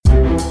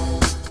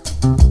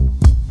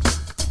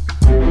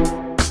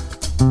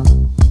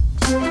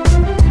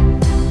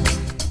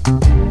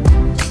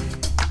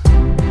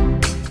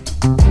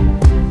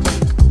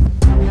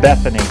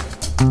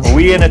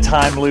we in a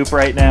time loop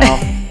right now?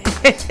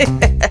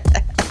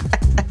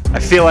 I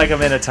feel like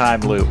I'm in a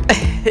time loop.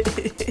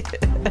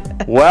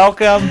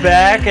 Welcome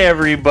back,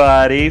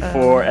 everybody,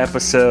 for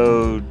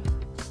episode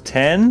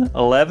 10,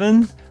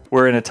 11.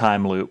 We're in a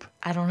time loop.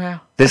 I don't know.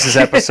 This is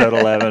episode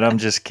 11. I'm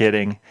just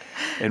kidding.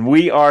 And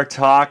we are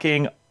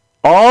talking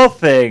all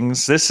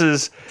things. This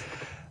is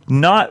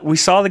an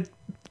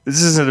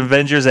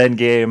Avengers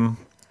Endgame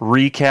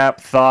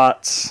recap,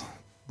 thoughts.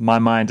 My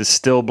mind is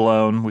still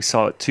blown. We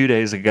saw it 2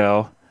 days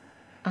ago.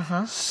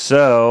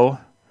 So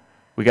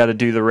we got to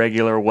do the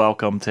regular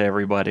welcome to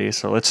everybody.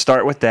 So let's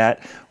start with that.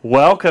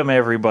 Welcome,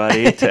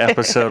 everybody, to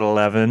episode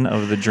 11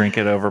 of the Drink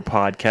It Over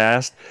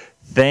podcast.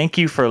 Thank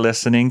you for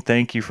listening.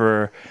 Thank you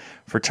for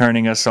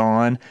turning us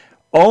on.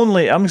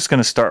 I'm just going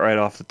to start right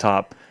off the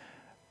top.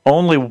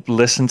 Only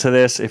listen to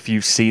this if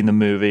you've seen the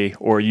movie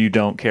or you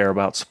don't care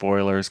about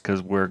spoilers,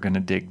 because we're going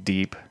to dig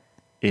deep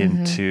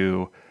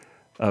into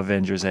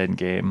Avengers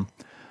Endgame.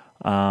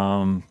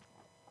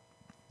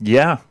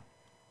 Yeah.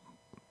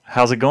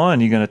 How's it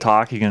going? You going to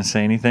talk? You going to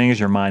say anything? Is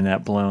your mind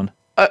that blown?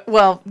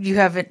 Well, you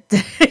haven't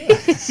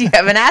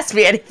asked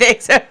me anything,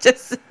 so I'm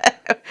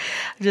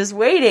just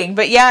waiting.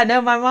 But yeah,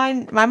 no,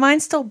 my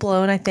mind's still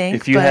blown, I think.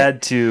 If you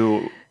had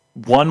to,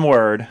 one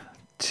word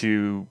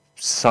to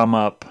sum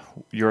up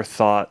your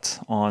thoughts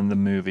on the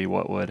movie,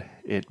 what would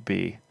it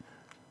be?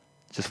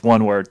 Just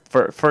one word.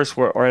 First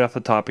word, right off the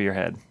top of your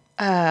head.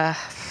 I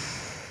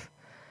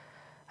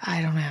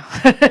don't know.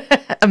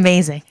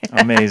 Amazing.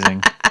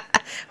 Amazing.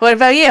 What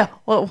about you?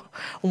 What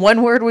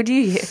one word would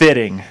you use?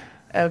 Fitting.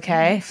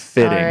 Okay.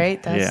 Fitting. All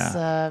right.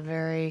 That's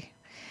very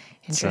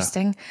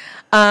interesting.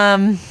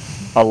 A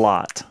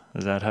lot.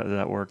 Does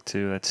that work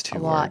too? That's two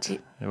words.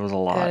 It was a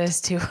lot. That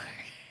is 2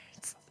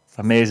 words.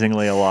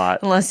 Amazingly a lot.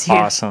 Unless you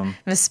awesome.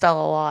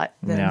 misspell a lot,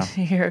 then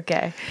you're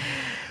okay.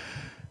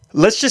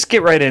 Let's just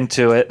get right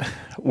into it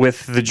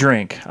with the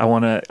drink.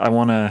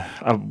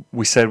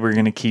 We said we we're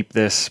going to keep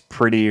this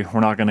pretty, we're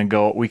not going to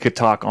go, we could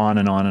talk on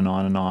and on and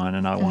on and on,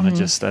 and I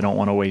don't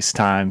want to waste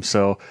time.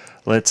 So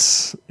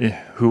let's,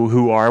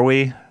 who are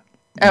we?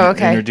 Oh,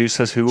 okay. Introduce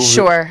us.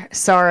 Sure.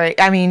 Sorry.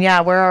 I mean,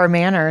 yeah, where are our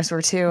manners?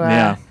 We're too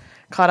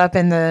caught up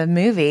in the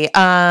movie.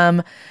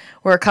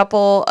 We're a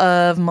couple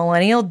of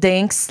millennial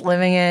dinks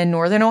living in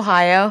Northern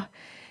Ohio.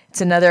 It's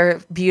another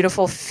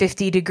beautiful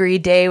 50-degree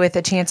day with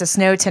a chance of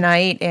snow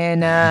tonight in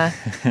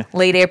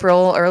late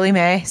April, early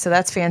May. So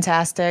that's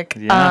fantastic.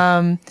 Yeah.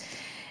 And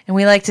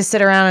we like to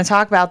sit around and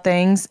talk about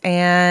things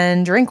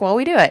and drink while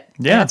we do it.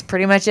 Yeah. And that's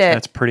pretty much it.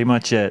 That's pretty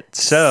much it.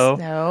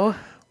 So,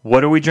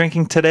 what are we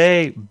drinking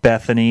today,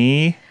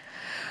 Bethany?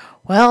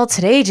 Well,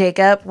 today,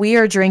 Jacob, we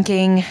are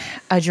drinking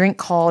a drink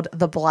called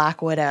the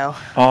Black Widow.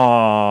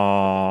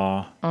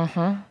 Aww.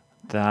 Uh-huh.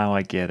 Now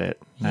I get it.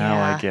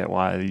 Now I get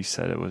why you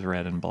said it was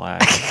red and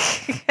black.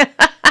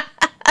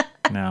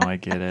 Now I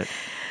get it.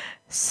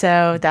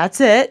 So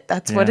that's it.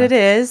 That's what it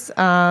is.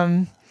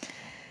 All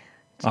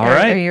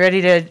right. Are you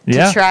ready to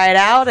try it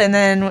out? And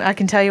then I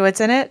can tell you what's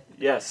in it?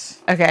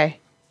 Yes. Okay.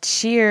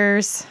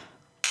 Cheers.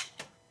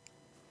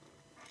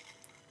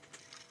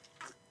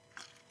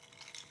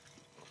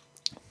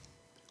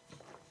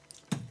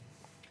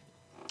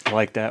 I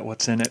like that.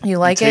 What's in it? You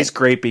like it? It tastes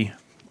grapey.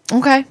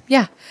 Okay.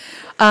 Yeah.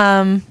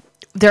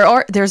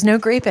 There's no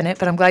grape in it,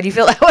 but I'm glad you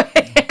feel that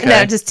way. Okay.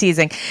 No, just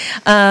teasing.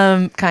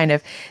 Kind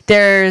of.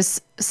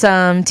 There's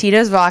some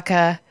Tito's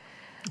vodka,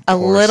 a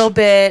little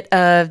bit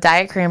of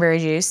Diet Cranberry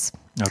juice.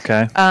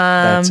 Okay.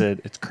 That's it.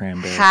 It's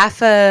cranberry.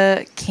 Half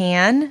a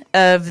can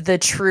of the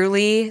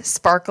Truly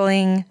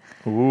sparkling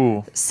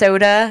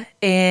soda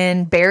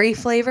in berry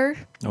flavor.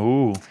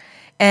 Ooh.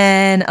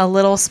 And a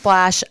little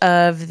splash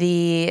of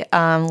the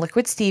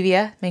liquid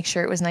stevia. Make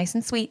sure it was nice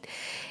and sweet.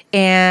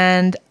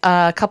 And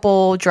a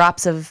couple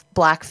drops of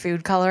black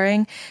food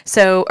coloring.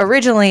 So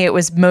originally it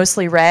was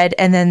mostly red,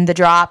 and then the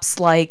drops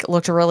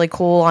looked really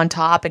cool on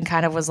top and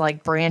kind of was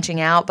branching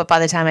out. But by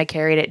the time I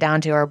carried it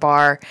down to our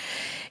bar,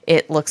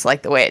 it looks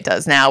like the way it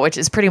does now, which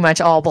is pretty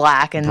much all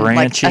black and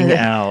branching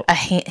out. A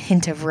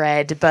hint of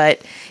red. But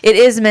it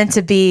is meant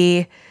to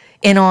be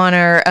in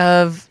honor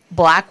of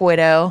Black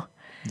Widow.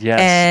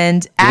 Yes.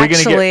 And Are we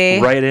actually, going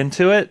to get right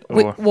into it?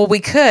 We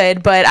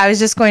could, but I was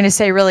just going to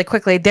say really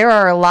quickly, there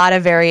are a lot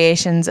of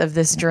variations of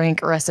this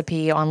drink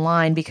recipe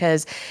online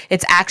because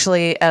it's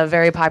actually a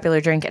very popular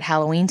drink at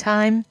Halloween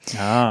time.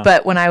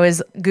 But when I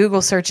was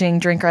Google searching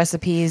drink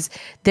recipes,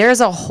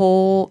 there's a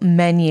whole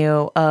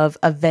menu of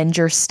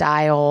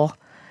Avenger-style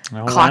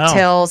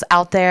cocktails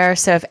out there.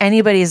 So if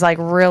anybody's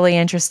really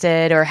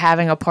interested or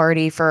having a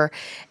party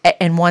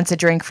and wants a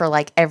drink for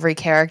every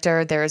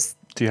character,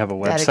 do you have a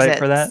website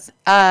for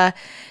that?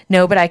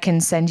 No, but I can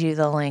send you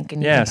the link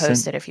and you can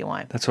post it if you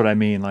want. That's what I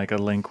mean, a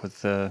link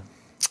with the...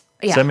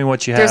 Send me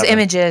what you have. There's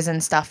images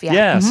and stuff,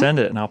 Yeah, send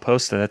it and I'll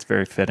post it. That's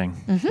very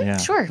fitting. Yeah.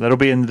 Sure. That'll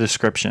be in the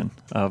description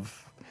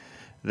of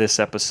this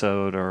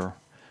episode or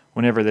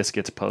whenever this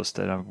gets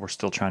posted. We're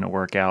still trying to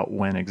work out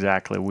when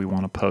exactly we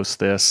want to post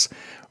this.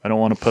 I don't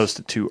want to post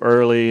it too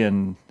early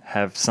and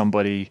have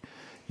somebody,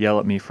 yell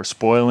at me for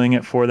spoiling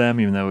it for them,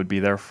 even though it would be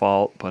their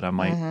fault. But I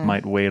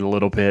might wait a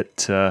little bit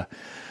to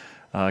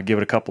give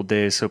it a couple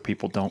days so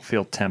people don't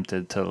feel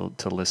tempted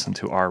to listen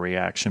to our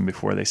reaction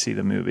before they see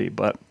the movie.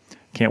 But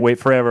can't wait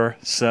forever.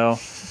 So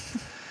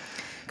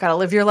gotta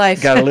live your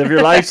life. Gotta live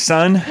your life,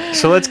 son.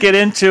 So let's get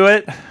into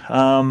it.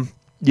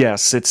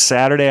 Yes, it's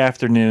Saturday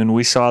afternoon.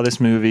 We saw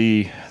this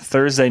movie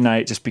Thursday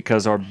night just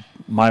because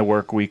my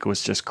work week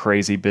was just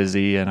crazy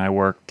busy, and I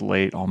worked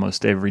late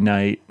almost every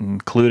night,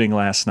 including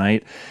last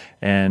night.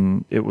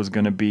 And it was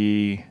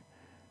probably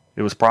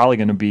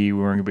going to be, we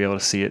weren't going to be able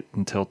to see it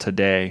until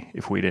today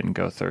if we didn't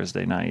go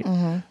Thursday night.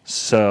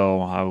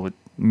 So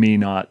me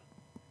not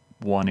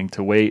wanting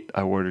to wait,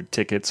 I ordered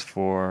tickets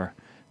for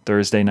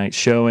Thursday night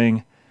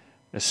showing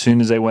as soon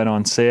as they went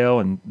on sale,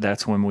 and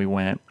that's when we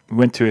went. We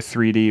went to a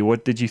 3D.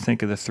 What did you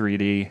think of the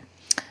 3D?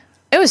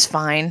 It was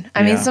fine.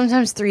 I mean,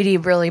 sometimes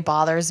 3D really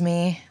bothers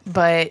me,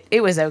 but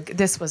it was okay.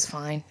 This was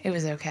fine. It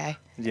was okay.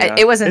 Yeah,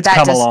 it wasn't it's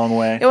come a long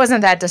way. It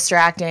wasn't that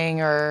distracting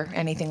or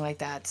anything like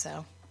that.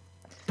 So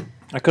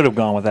I could have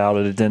gone without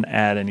it. It didn't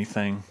add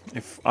anything.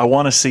 If I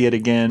want to see it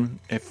again,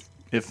 if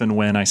and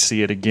when I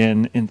see it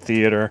again in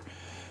theater,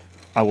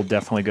 I will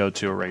definitely go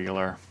to a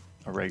regular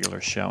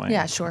showing.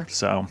 Yeah, sure.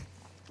 So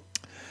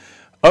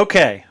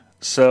okay,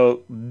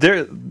 so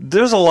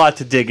there's a lot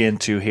to dig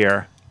into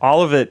here.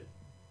 All of it,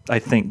 I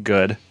think,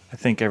 good. I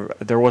think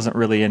there wasn't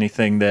really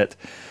anything that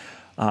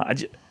I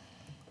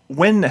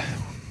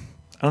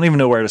don't even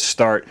know where to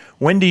start.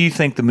 When do you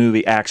think the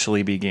movie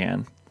actually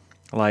began?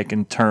 Like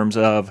in terms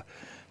of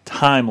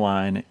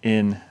timeline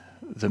in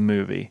the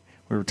movie.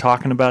 We were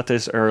talking about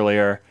this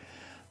earlier.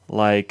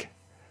 Like,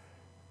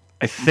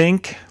 I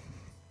think,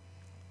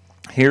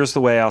 here's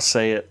the way I'll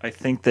say it. I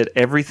think that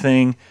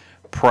everything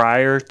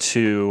prior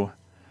to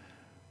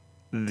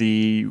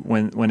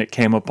when it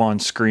came up on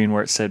screen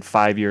where it said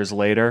 5 years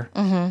later,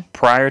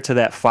 prior to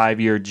that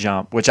 5-year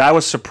jump, which I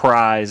was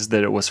surprised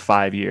that it was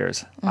 5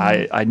 years.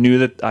 I knew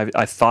that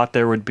I thought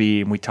there would be,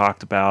 and we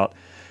talked about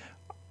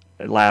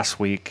last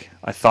week,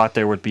 I thought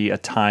there would be a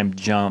time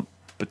jump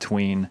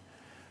between,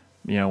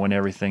 when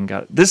everything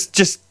got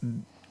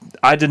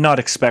I did not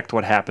expect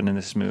what happened in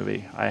this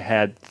movie. I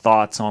had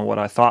thoughts on what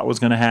I thought was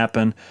going to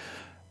happen.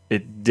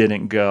 It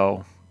didn't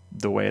go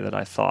the way that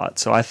I thought.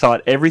 So I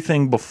thought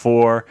everything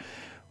before,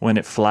 when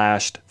it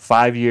flashed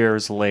 5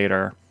 years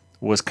later,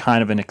 was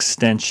kind of an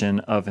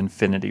extension of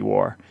Infinity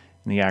War.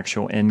 And the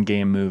actual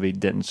Endgame movie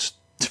didn't,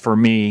 for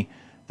me,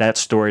 that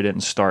story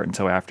didn't start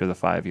until after the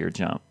 5-year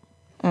jump.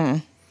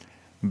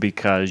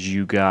 Because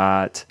you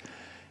got,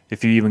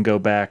 if you even go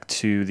back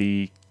to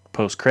the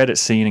post-credit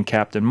scene in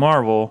Captain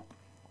Marvel,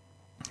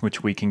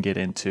 which we can get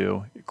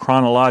into,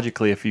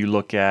 chronologically, if you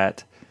look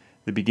at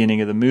the beginning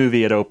of the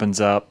movie, it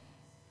opens up,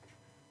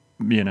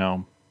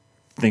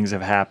 things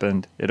have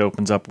happened. It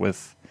opens up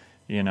with,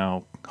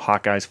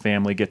 Hawkeye's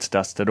family gets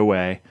dusted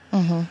away.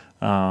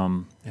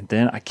 And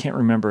then I can't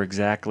remember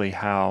exactly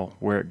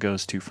where it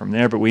goes to from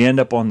there, but we end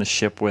up on the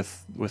ship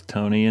with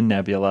Tony and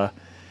Nebula.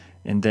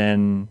 And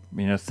then,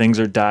 things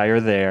are dire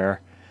there.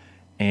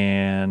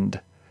 And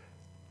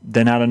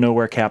then out of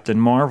nowhere, Captain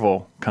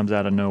Marvel comes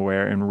out of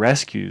nowhere and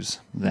rescues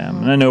them.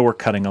 And I know we're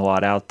cutting a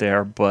lot out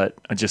there, but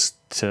just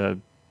to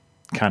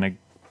kind of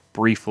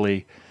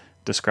briefly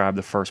describe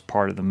the first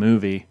part of the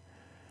movie,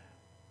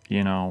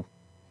 that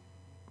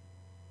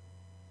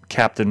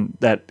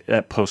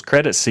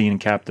post-credit scene in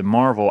Captain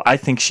Marvel, I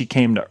think she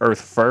came to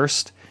Earth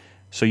first,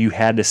 so you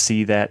had to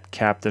see that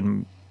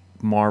Captain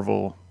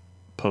Marvel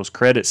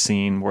post-credit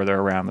scene where they're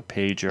around the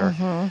pager.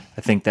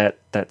 I think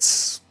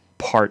that's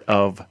part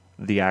of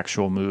the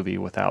actual movie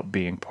without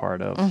being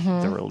part of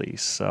the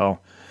release. So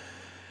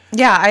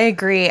yeah, I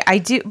agree. I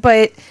do,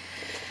 but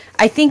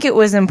I think it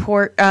was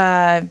important.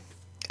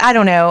 I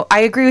don't know.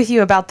 I agree with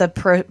you about the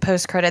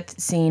post-credit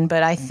scene,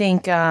 but I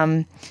think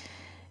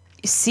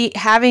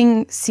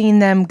having seen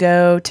them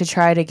go to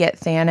try to get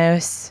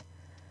Thanos,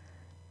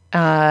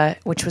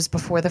 which was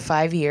before the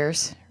 5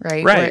 years,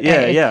 right? Right.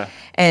 Yeah.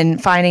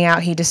 And finding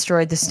out he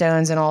destroyed the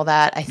stones and all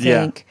that, I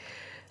think.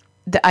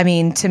 I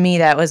mean, to me,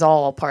 that was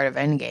all part of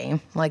Endgame.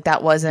 Like,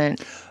 that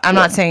wasn't. I'm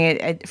not saying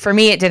it. For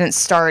me, it didn't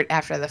start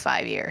after the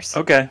 5 years.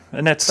 Okay,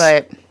 and that's.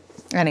 But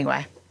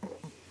anyway,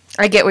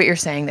 I get what you're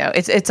saying, though.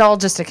 It's all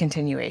just a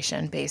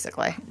continuation,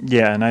 basically.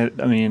 Yeah, and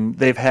I mean,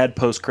 they've had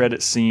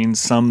post-credit scenes,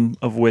 some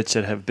of which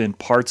that have been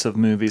parts of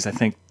movies. I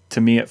think to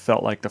me, it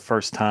felt like the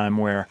first time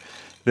where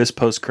this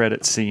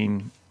post-credit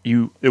scene,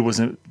 it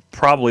was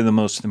probably the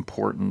most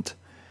important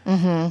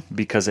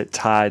because it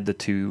tied the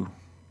two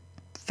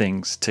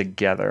things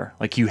together.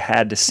 Like, you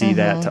had to see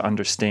that to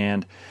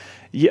understand.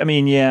 Yeah, I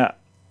mean, yeah,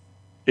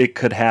 it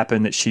could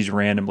happen that she's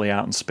randomly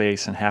out in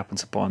space and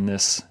happens upon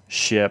this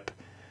ship,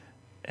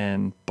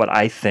 but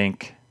I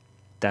think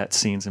that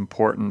scene's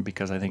important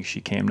because I think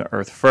she came to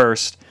Earth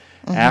first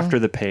after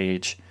the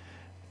page,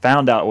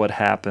 found out what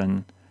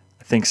happened.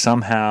 I think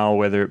somehow,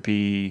 whether it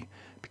be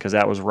because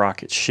that was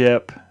Rocket's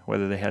ship,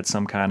 whether they had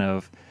some kind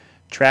of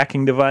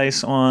tracking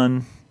device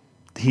on,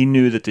 he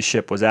knew that the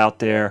ship was out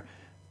there,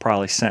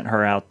 probably sent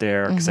her out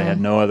there because they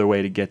had no other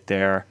way to get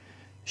there.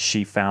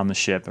 she found the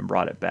ship and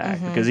brought it back.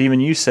 Because even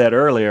you said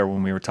earlier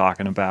when we were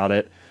talking about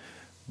it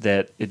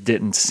that it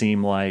didn't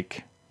seem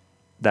like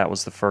that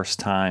was the first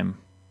time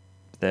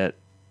that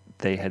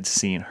they had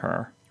seen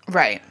her.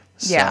 Right.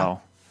 Yeah.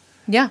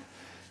 Yeah.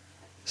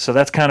 So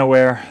that's kind of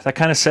where that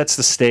kind of sets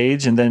the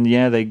stage, and then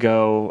they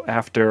go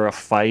after a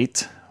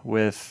fight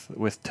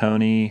with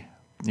Tony.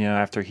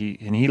 After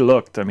he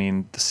looked. I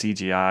mean, the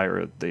CGI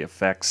or the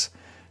effects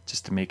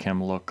just to make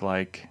him look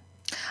like.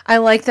 I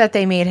like that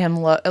they made him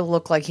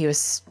look like he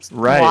was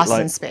lost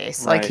in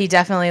space. Like he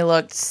definitely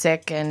looked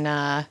sick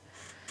and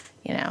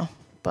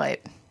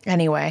But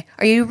anyway,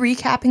 are you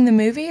recapping the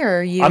movie or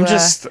are you? I'm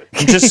just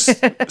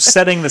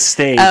setting the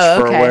stage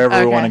for wherever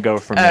we want to go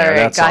from there.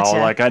 Right, that's all.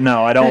 Like I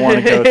don't want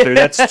to go through.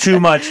 That's too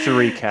much to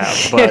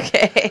recap.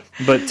 But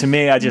but to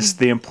me,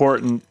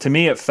 to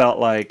me, it felt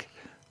like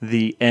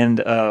the end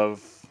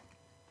of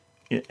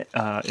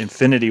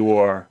Infinity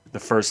War. The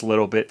first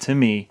little bit to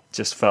me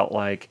just felt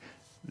like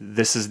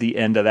this is the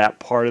end of that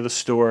part of the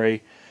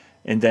story,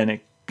 and then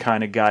it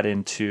kind of got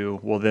into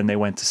then they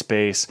went to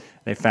space.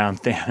 They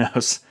found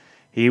Thanos.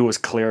 He was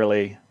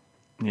clearly,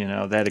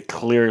 the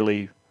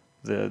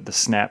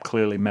snap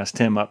clearly messed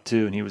him up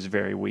too, and he was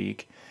very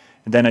weak.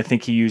 And then I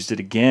think he used it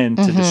again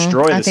to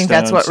destroy the stone. I think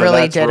that's what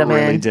really did him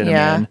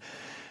in.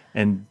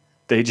 And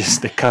they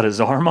cut his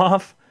arm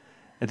off,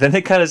 and then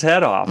they cut his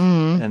head off,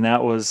 and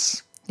that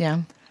was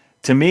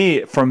to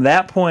me from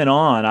that point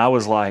on. I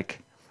was like,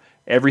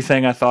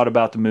 everything I thought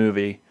about the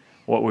movie,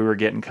 what we were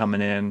getting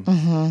coming in,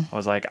 I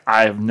was like,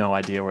 I have no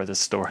idea where this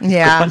story is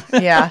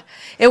going. Yeah.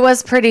 It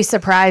was pretty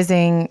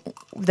surprising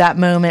that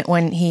moment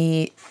when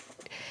he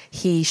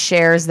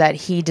shares that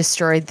he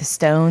destroyed the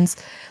stones.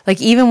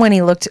 Like even when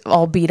he looked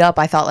all beat up,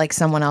 I thought like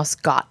someone else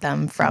got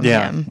them from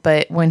him.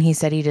 But when he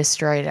said he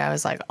destroyed it, I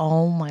was like,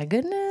 oh my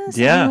goodness,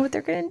 I don't know what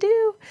they're gonna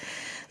do.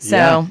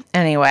 So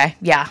anyway,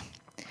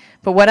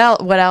 But what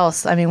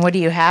else? I mean, what do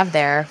you have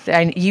there?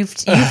 You've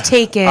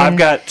taken. I've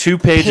got 2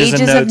 pages of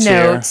notes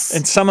here,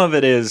 and some of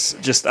it is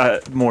just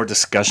more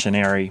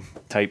discussionary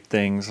type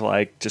things,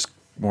 like just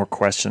more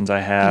questions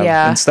I have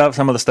and stuff.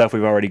 Some of the stuff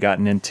we've already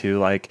gotten into,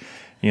 like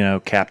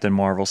Captain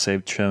Marvel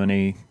saved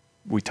Tony.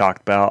 We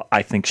talked about.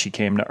 I think she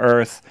came to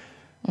Earth.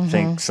 I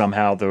think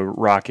somehow the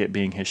rocket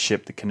being his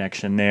ship, the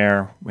connection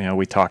there.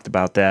 We talked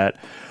about that.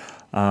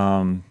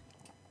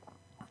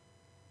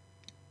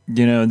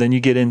 Then you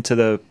get into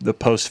the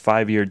post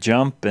 5-year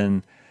jump,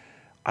 and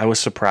I was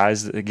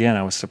surprised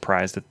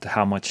at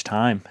how much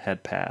time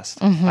had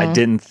passed. I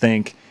didn't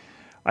think,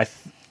 I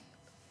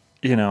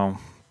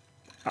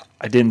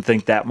didn't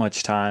think that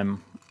much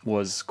time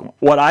was.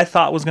 What I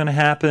thought was going to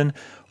happen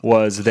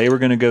was they were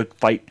going to go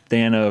fight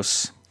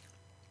Thanos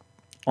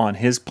on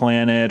his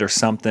planet or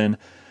something.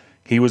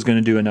 He was going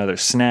to do another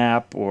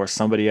snap, or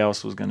somebody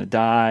else was going to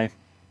die,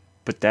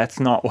 but that's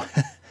not what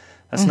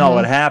not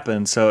what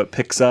happened. So it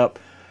picks up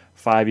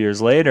 5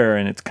 years later,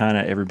 and it's kind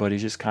of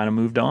everybody's just kind of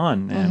moved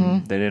on,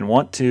 and they didn't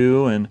want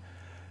to, and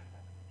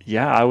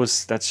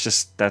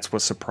that's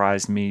what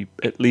surprised me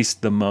at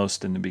least the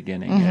most in the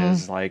beginning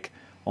is like,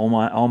 oh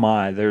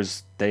my,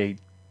 there's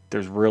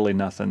really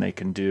nothing they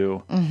can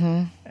do,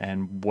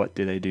 and what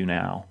do they do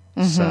now?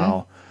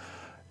 So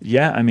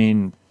I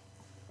mean,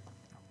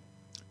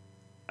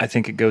 I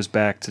think it goes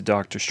back to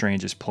Doctor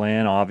Strange's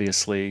plan.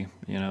 Obviously,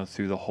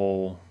 through the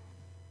whole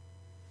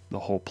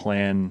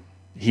plan.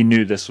 He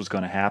knew this was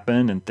going to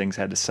happen, and things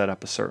had to set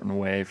up a certain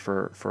way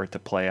for it to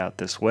play out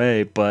this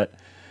way. But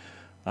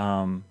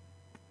I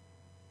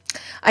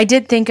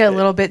did think a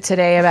little bit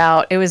today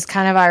about, it was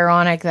kind of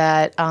ironic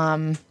that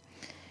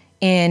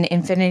in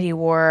Infinity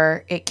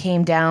War, it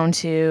came down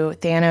to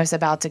Thanos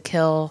about to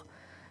kill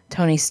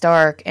Tony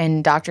Stark,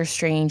 and Doctor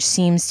Strange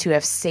seems to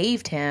have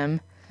saved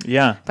him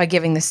by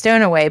giving the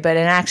stone away. But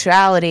in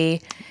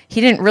actuality,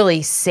 he didn't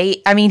really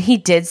save. I mean, he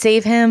did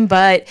save him,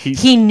 but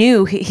he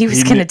knew he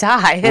was going to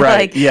die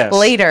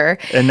later.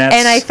 And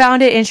I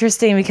found it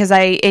interesting because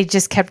it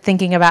just kept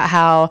thinking about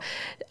how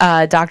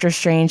Doctor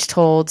Strange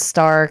told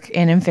Stark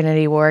in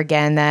Infinity War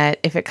again that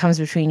if it comes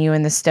between you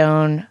and the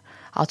stone,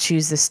 I'll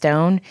choose the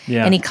stone.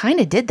 Yeah. And he kind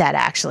of did that,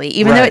 actually,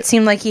 even though it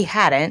seemed like he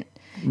hadn't.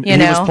 He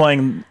was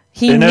playing.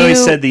 I know he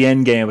said the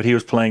end game, but he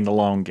was playing the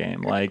long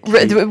game, like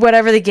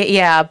whatever the game.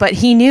 Yeah, but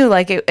he knew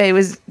like it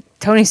was.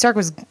 Tony Stark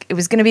it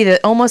was going to be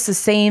almost the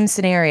same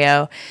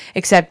scenario,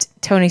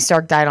 except Tony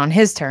Stark died on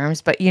his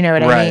terms. But you know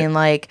what I mean?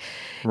 Like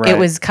it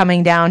was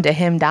coming down to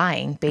him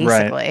dying,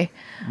 basically.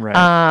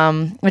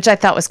 Right. Which I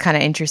thought was kind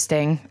of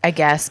interesting, I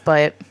guess.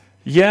 But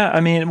yeah, I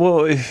mean,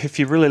 well, if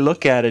you really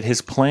look at it,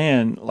 his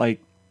plan,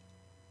 like,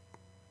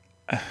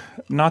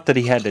 not that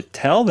he had to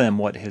tell them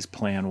what his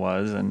plan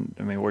was, and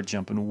I mean, we're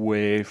jumping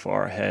way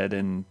far ahead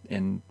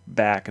and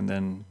back, and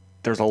then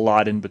there's a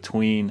lot in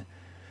between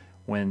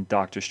when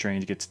Doctor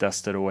Strange gets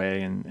dusted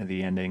away and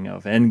the ending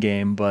of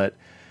Endgame, but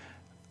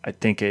I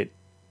think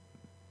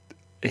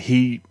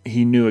he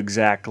knew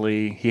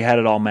exactly, he had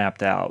it all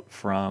mapped out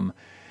from,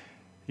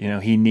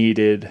 he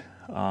needed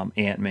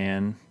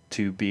Ant-Man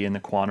to be in the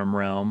quantum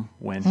realm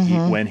when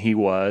he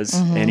was.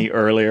 Any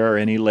earlier or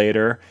any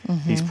later,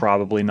 he's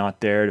probably not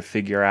there to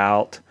figure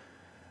out,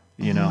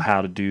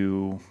 how to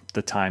do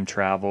the time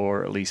travel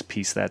or at least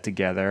piece that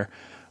together.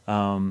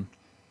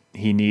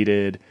 He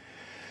needed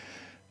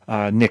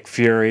Nick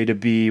Fury to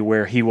be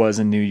where he was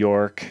in New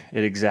York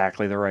at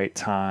exactly the right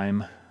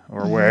time,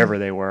 or wherever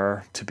they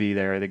were, to be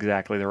there at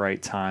exactly the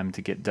right time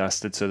to get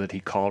dusted so that he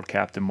called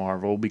Captain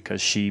Marvel,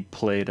 because she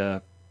played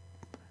a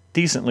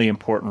decently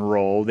important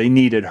role. They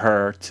needed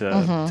her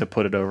to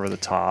put it over the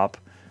top.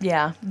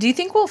 Yeah. Do you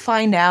think we'll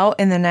find out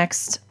in the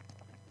next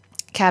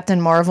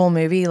Captain Marvel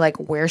movie, like,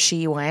 where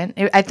she went?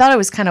 I thought it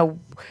was kind of...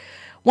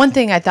 One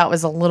thing I thought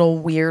was a little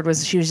weird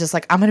was she was just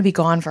like, I'm going to be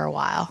gone for a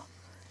while.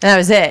 And that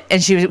was it.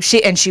 And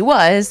she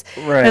was.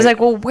 Right. I was like,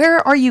 well, where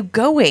are you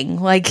going?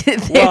 Like,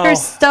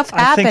 there's stuff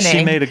happening. I think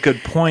she made a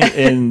good point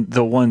in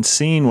the one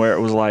scene where it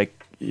was like,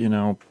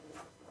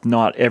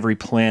 not every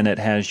planet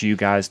has you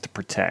guys to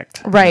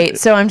protect. Right.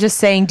 So I'm just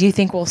saying, do you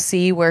think we'll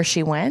see where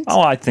she went?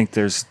 Oh, I think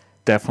there's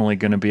definitely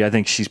going to be. I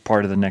think she's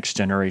part of the next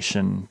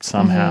generation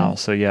somehow.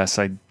 So yes,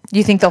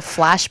 You think they'll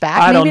flash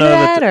back? I don't know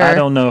that, I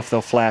don't know if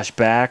they'll flash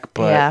back,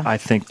 but Yeah. I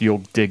think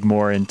you'll dig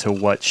more into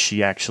what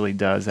she actually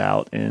does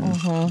out in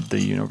the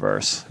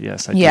universe.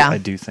 Yes, I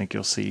do think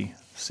you'll see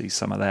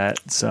some of that.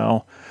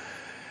 So,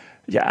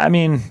 yeah, I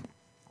mean,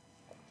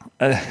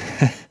 I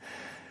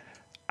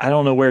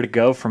don't know where to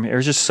go from here.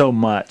 There's just so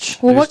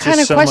much. Well, There's what kind of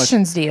just so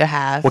questions do you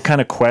have? What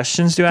kind of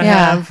questions do I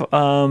Yeah. have?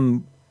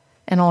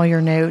 In all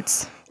your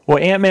notes. Well,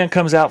 Ant-Man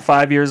comes out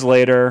 5 years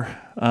later.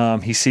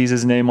 He sees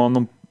his name on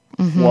the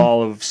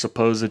wall of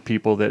supposed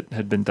people that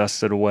had been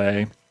dusted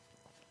away.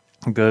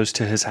 Goes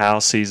to his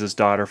house, sees his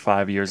daughter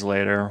 5 years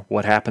later.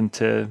 What happened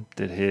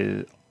did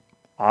his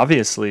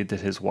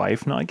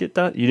wife not get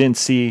that? You didn't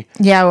see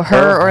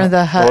her or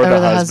the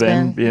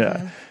husband.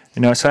 Yeah.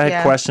 So I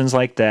had questions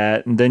like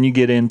that. And then you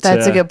get into...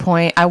 That's a good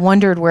point. I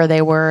wondered where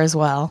they were as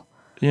well.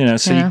 You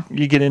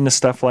get into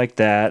stuff like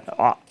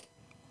that.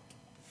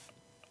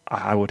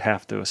 I would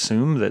have to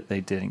assume that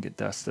they didn't get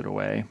dusted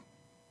away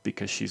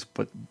because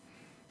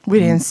we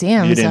didn't see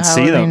them. You didn't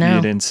see them. You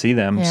didn't see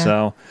them. Yeah.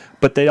 So,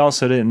 but they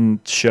also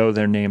didn't show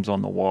their names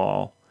on the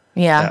wall.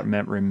 Yeah. That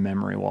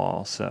memory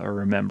wall, or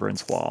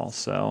remembrance wall.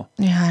 So.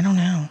 Yeah, I don't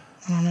know.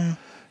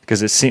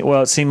 Because it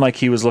seemed like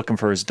he was looking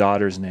for his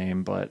daughter's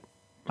name, but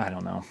I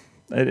don't know.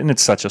 And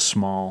it's such a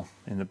small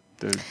in the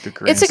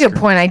grand It's a good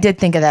scheme. point. I did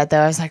think of that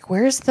though. I was like,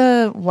 where's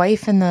the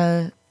wife and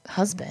the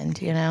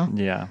husband?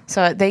 Yeah.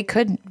 So they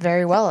could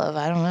very well have.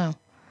 I don't know.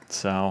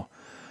 So.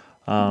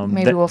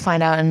 Maybe we'll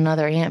find out in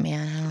another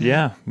Ant-Man.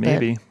 Yeah,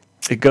 maybe.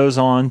 It goes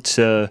on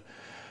to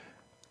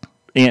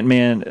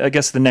Ant-Man. I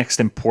guess the next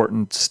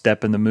important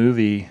step in the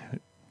movie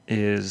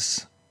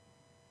is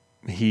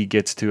he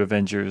gets to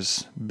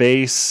Avengers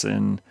base,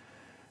 and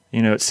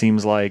it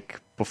seems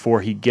like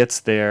before he gets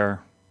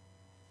there,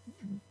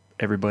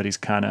 everybody's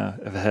kind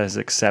of has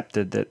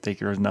accepted that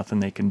there's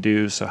nothing they can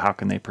do. So how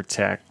can they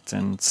protect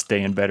and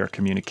stay in better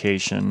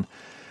communication?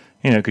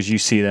 Because you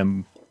see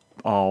them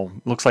all,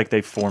 looks like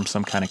they formed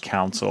some kind of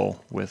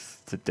council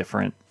with the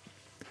different,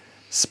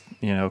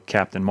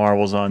 Captain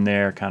Marvel's on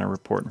there kind of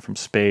reporting from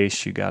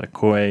space. You got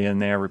Okoye in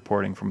there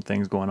reporting from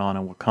things going on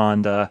in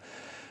Wakanda.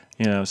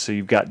 So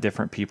you've got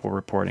different people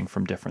reporting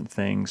from different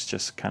things,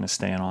 just kind of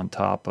staying on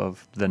top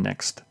of the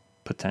next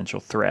potential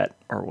threat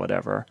or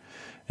whatever.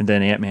 And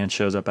then Ant-Man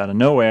shows up out of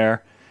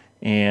nowhere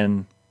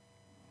and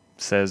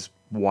says,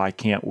 why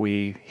can't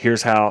we?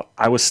 Here's how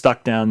I was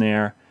stuck down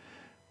there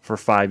for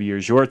 5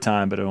 years your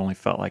time, but it only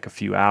felt like a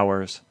few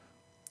hours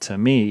to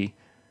me.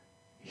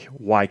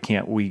 Why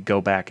can't we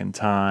go back in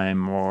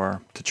time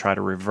or to try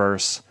to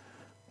reverse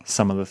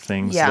some of the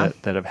things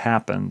that have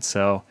happened?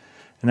 So,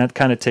 and that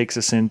kind of takes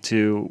us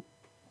into,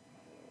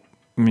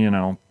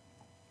 I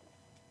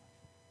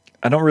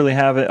don't really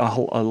have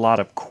a lot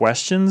of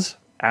questions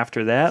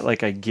after that.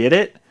 Like, I get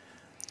it.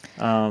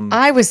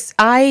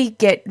 I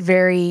get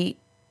very...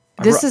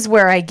 This is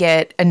where I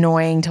get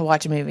annoying to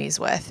watch movies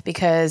with,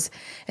 because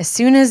as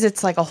soon as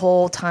it's like a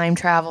whole time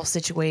travel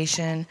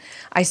situation,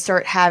 I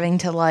start having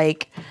to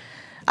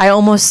I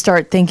almost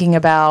start thinking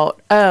about,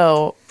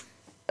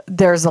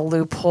 there's a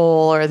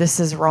loophole, or this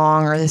is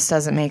wrong, or this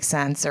doesn't make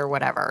sense, or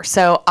whatever.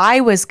 So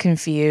I was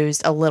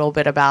confused a little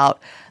bit about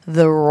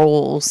the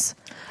rules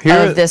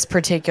of this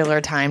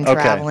particular time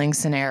traveling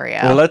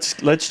scenario. Well,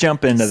 let's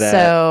jump into that.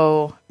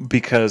 So,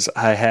 because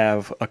I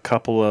have a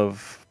couple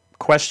of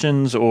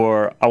questions,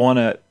 or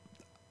I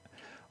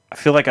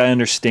feel like I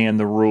understand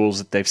the rules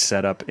that they've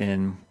set up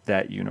in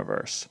that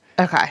universe.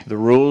 Okay. The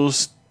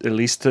rules, at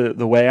least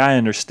the way I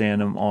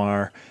understand them,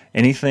 are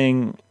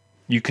anything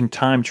you can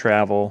time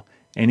travel,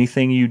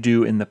 anything you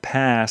do in the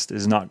past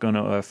is not going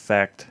to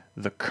affect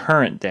the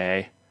current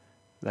day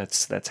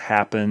that's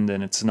happened,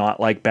 and it's not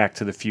like Back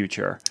to the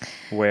Future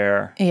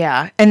where...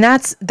 Yeah, and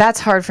that's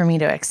hard for me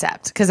to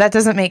accept, because that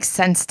doesn't make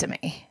sense to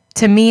me.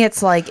 To me,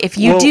 it's like, if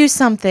you do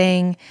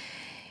something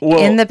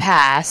in the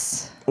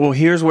past... Well,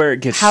 here's where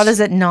it gets... How does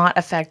it not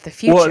affect the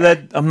future? Well,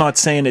 I'm not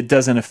saying it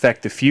doesn't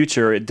affect the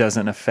future. It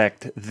doesn't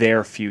affect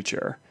their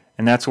future.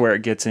 And that's where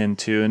it gets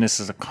into, and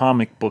this is a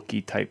comic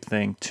booky type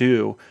thing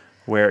too,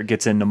 where it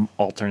gets into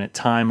alternate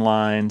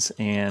timelines.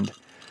 And,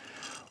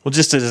 well,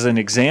 just as an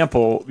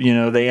example,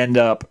 they end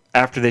up,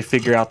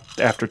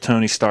 after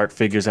Tony Stark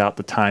figures out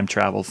the time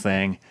travel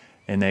thing,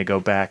 and they go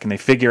back and they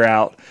figure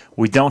out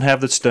we don't have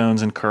the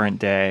stones in current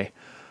day,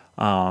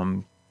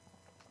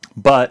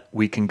 but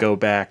we can go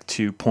back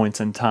to points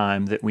in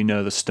time that we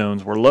know the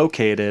stones were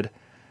located,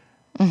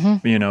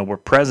 were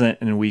present,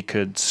 and we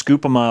could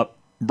scoop them up,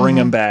 bring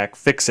them back,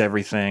 fix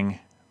everything,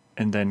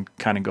 and then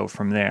kind of go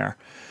from there.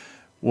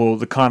 Well,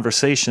 the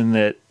conversation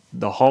that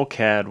the Hulk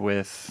had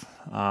with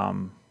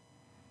the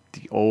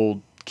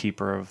old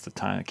keeper of the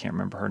time, I can't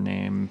remember her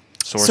name,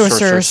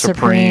 Sorcerer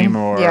Supreme,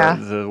 or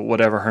the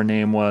whatever her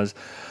name was,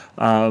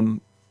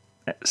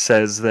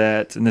 says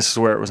that, and this is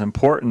where it was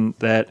important,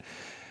 that,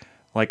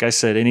 like I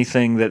said,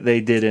 anything that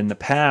they did in the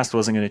past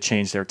wasn't going to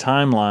change their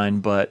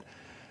timeline, but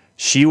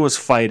she was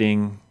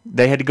fighting.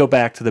 They had to go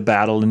back to the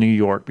Battle of New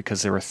York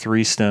because there were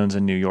 3 stones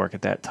in New York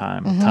at that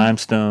time. Time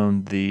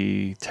Stone,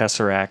 the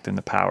Tesseract, and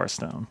the Power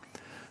Stone.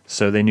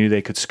 So they knew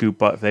they could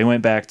scoop up. If they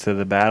went back to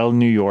the Battle of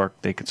New York,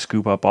 they could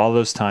scoop up all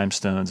those time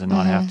stones and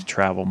not have to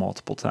travel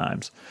multiple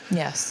times.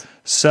 Yes.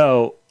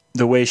 So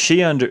the way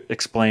she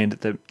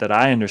explained it, that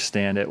I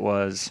understand it,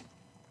 was,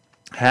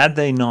 had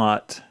they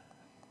not,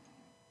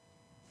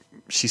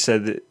 she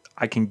said that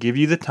I can give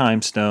you the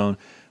time stone,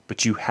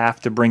 but you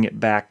have to bring it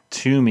back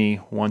to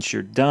me once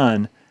you're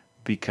done,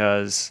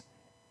 because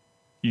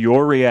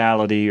your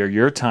reality or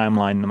your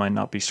timeline might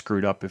not be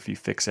screwed up if you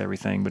fix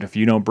everything, but if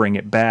you don't bring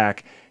it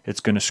back,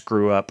 it's going to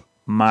screw up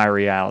my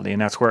reality.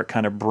 And that's where it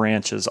kind of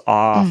branches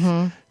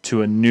off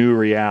to a new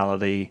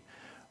reality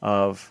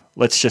of,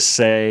 let's just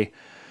say,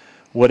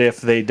 what if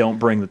they don't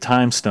bring the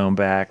time stone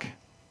back?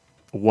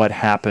 What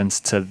happens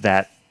to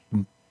that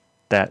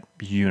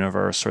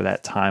universe or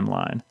that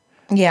timeline?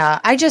 Yeah,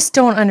 I just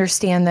don't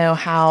understand, though,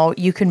 how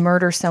you can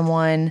murder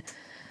someone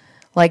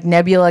like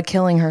Nebula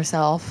killing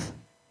herself,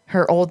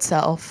 her old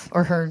self,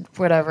 or her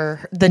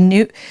whatever.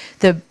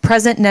 The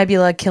present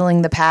Nebula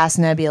killing the past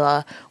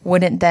Nebula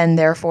wouldn't then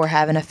therefore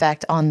have an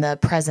effect on the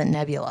present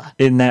Nebula.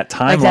 In that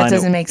timeline, like, that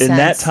doesn't make sense. In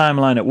that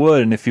timeline, it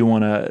would. And if you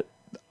want to,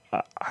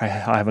 I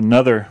have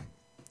another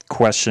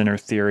question or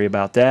theory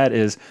about that,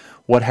 is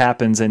what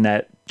happens in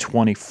that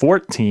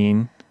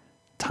 2014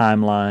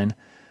 timeline,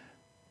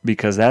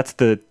 because that's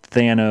the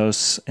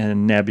Thanos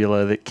and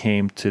Nebula that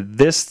came to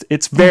this.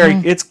 It's very,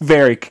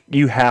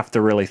 you have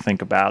to really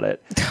think about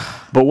it.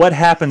 But what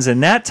happens in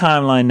that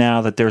timeline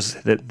now that there's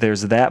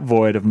that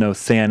void of no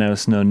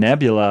Thanos, no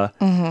Nebula,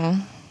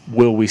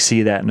 will we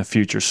see that in a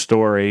future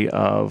story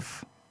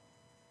of,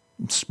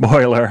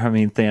 spoiler, I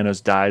mean,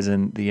 Thanos dies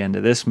in the end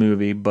of this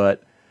movie,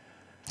 but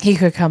he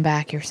could come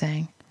back, you're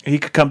saying? He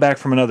could come back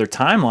from another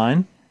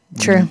timeline.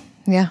 True,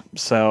 yeah.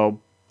 So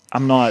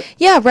I'm not...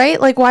 Yeah,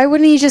 right? Like, why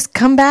wouldn't he just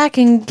come back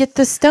and get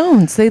the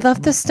stones? They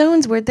left the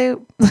stones where they...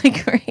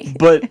 Like, right?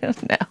 But... I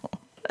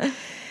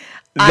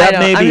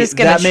don't know. I'm just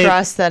going to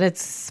trust that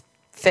it's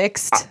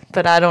fixed,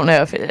 but I don't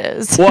know if it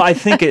is. Well, I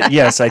think it...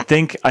 Yes, I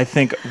think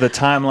the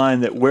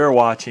timeline that we're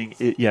watching,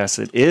 it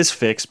is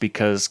fixed,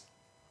 because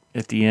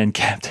at the end,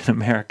 Captain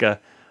America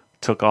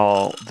took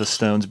all the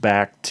stones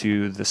back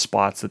to the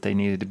spots that they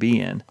needed to be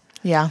in.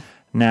 Yeah.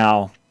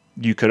 Now,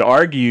 you could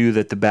argue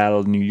that the Battle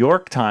of New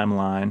York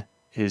timeline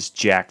is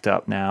jacked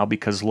up now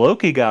because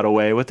Loki got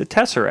away with the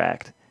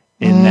Tesseract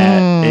in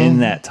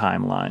that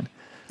timeline.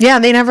 Yeah,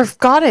 they never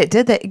got it,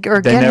 did they?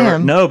 Or they get never,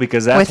 him? No,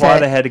 because that's why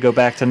they had to go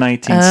back to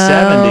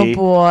 1970. Oh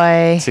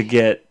boy! To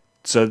get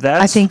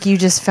I think you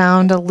just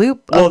found a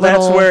loop. Well,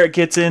 that's where it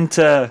gets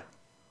into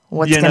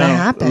what's going to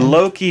happen.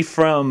 Loki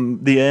from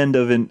the end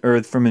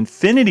of from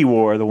Infinity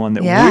War, the one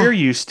that we're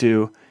used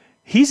to,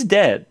 he's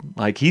dead.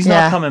 Like, he's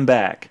not coming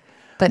back.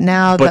 But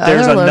now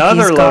there's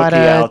another Loki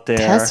out there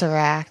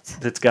Tesseract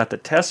that's got the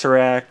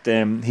Tesseract,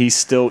 and he's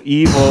still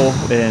evil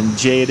and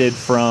jaded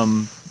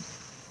from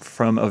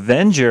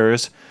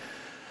Avengers.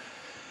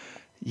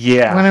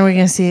 Yeah. When are we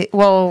going to see?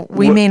 Well,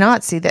 we may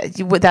not see that.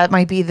 That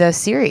might be the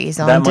series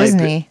on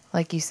Disney,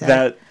 like you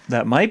said.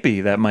 That might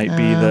be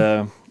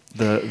the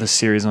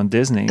series on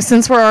Disney.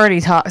 Since we're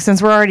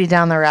already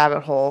down the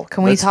rabbit hole,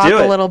 can we talk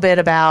a little bit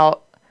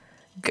about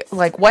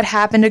like what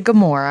happened to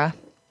Gamora?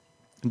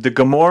 The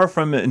Gamora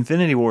from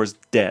Infinity War is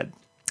dead.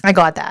 I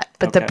got that,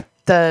 but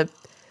the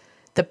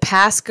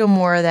past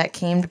Gamora that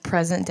came to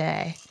present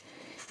day,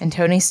 and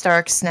Tony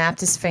Stark snapped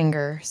his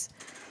fingers,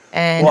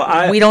 and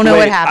we don't know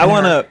what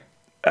happened.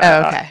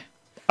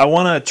 I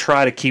want to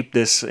try to keep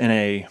this in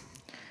a.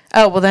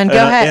 Oh, well then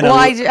go ahead.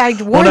 I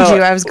warned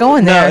you. I was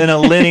going there. No, in a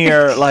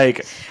linear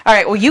like. All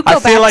right. Well, you go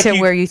back to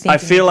where you think. I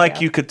feel like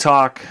you could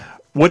talk.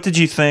 What did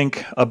you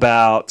think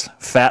about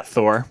Fat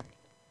Thor?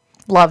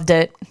 Loved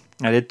it.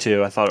 I did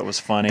too. I thought it was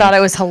funny. Thought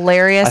it was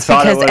hilarious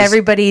because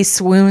everybody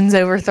swoons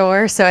over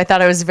Thor. So I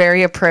thought it was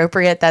very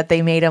appropriate that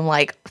they made him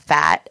like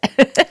fat.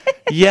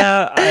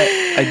 Yeah,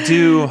 I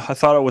do. I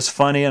thought it was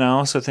funny, and I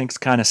also think it's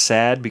kind of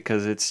sad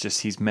because it's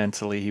just he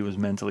was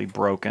mentally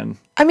broken.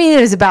 I mean,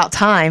 it was about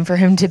time for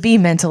him to be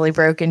mentally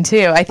broken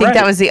too. I think Right.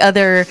 that was the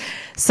other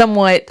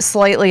somewhat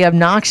slightly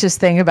obnoxious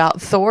thing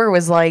about Thor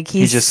was like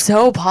he's just-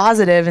 so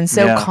positive and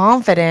so Yeah.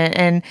 confident,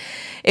 and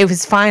it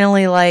was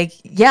finally like,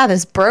 yeah,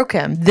 this broke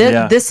him.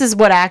 Yeah. This is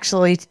what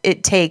actually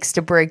it takes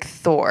to break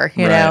Thor,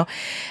 you Right. know.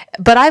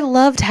 But I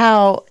loved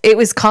how it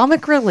was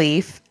comic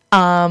relief.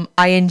 I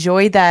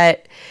enjoyed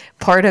that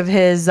part of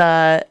his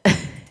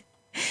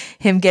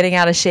him getting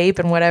out of shape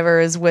and whatever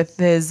is with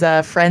his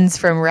friends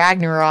from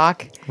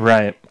Ragnarok.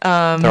 Right.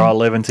 They're all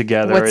living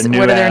together what in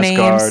New are their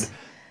Asgard. names?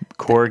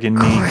 Korg and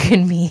Meek. Korg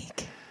and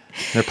Meek.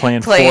 They're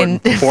playing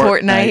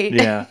Fortnite.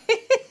 Yeah.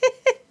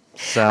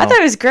 So I thought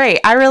it was great.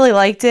 I really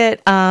liked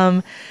it.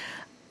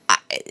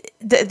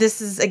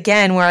 This is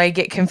again where I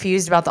get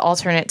confused about the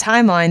alternate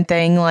timeline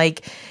thing.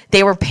 Like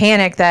they were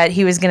panicked that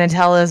he was going to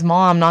tell his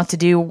mom not to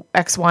do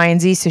X, Y,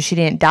 and Z, so she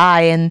didn't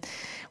die. And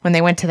when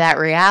they went to that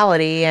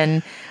reality,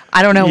 and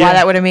I don't know why Yeah.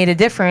 that would have made a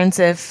difference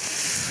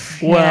if.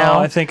 You well, know,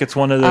 I think it's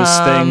one of those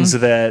things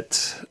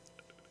that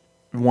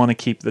want to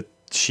keep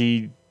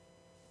she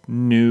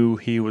knew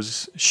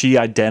she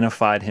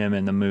identified him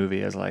in the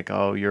movie as like,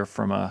 oh, you're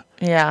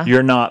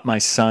not my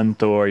son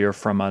Thor, you're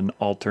from an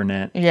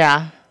alternate.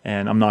 Yeah.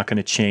 And I'm not going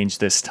to change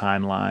this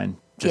timeline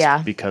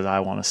just because I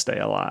want to stay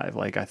alive.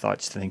 Like I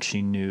think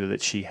she knew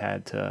that she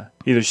had to,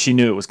 either she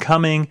knew it was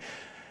coming,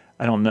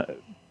 I don't know,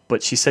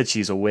 but she said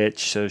she's a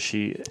witch, so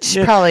she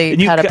probably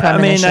had a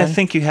premonition. I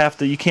think you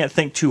can't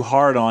think too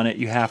hard on it.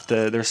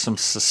 There's some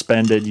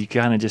suspended, you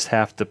kind of just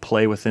have to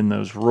play within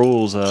those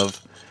rules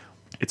of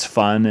it's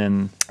fun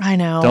and I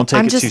know. don't take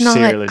I'm it just too not,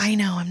 seriously. I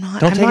know. I'm not.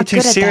 Don't I'm take not it too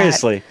good at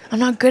seriously. That. I'm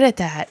not good at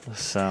that.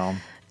 So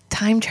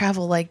Time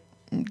travel like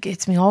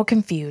gets me all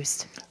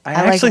confused. I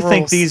like actually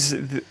think rules.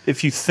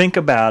 if you think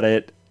about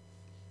it,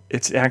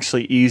 it's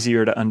actually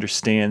easier to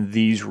understand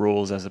these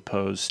rules as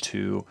opposed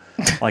to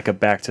like a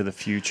Back to the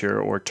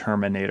Future or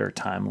Terminator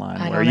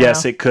timeline, where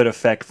yes, it could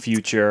affect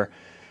future.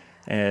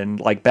 And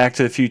like Back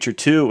to the Future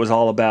 2, it was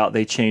all about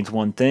they changed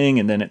one thing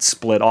and then it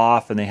split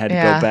off and they had to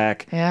go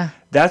back. Yeah.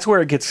 That's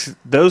where it gets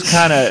those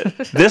kind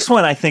of. This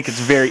one, I think it's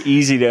very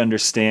easy to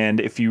understand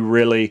if you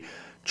really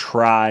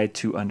try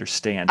to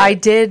understand it. I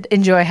did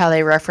enjoy how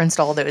they referenced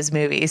all those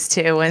movies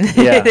too, and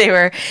Yeah. they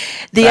were.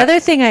 The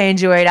other thing I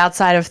enjoyed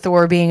outside of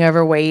Thor being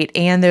overweight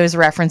and those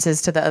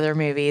references to the other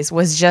movies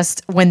was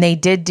just when they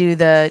did do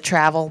the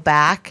travel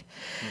back.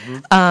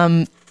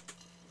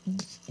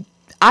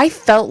 I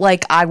felt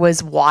like I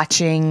was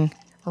rewatching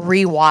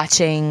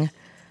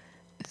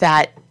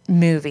that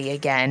movie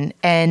again,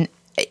 and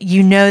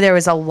there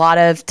was a lot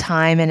of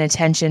time and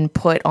attention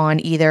put on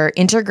either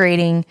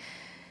integrating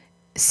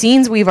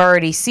scenes we've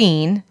already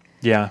seen,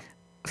 Yeah.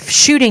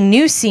 shooting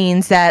new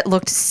scenes that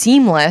looked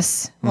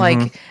seamless.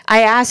 Like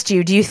I asked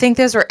you, do you think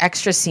those were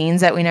extra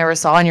scenes that we never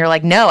saw? And you're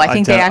like, no, I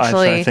think they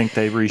actually I think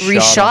they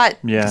reshot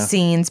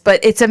scenes. But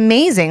it's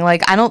amazing.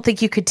 Like I don't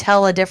think you could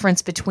tell a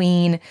difference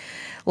between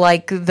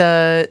like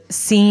the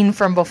scene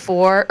from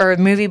before or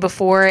movie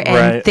before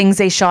and things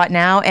they shot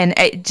now, and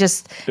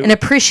just an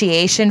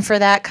appreciation for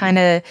that kind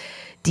of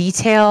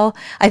detail.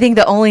 I think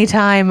the only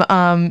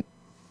time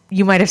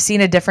you might have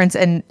seen a difference,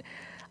 and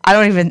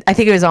I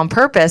think it was on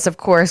purpose, of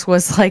course,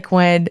 was like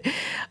when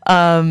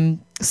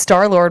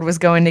Star-Lord was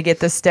going to get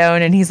the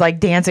stone and he's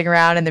like dancing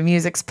around and the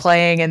music's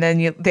playing, and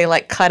then they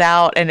like cut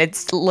out and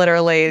it's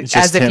literally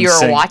as if you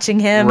were watching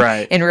him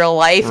in real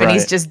life, and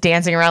he's just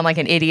dancing around like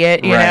an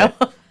idiot, you know?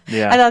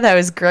 Yeah. I thought that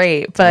was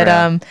great. But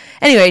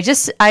anyway,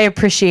 just I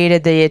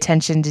appreciated the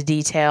attention to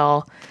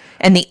detail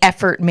and the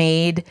effort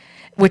made,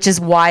 which is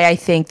why I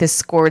think this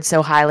scored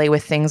so highly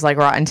with things like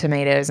Rotten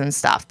Tomatoes and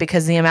stuff,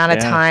 because the amount of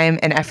time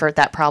and effort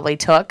that probably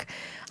took.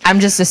 I'm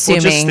just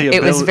assuming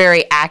it was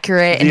very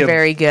accurate and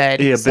very good.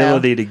 The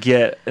ability to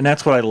get, and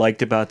that's what I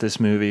liked about this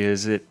movie,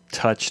 is it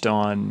touched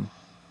on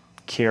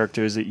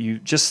characters that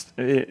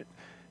it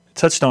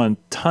touched on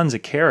tons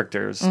of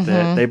characters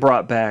that they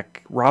brought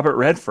back. Robert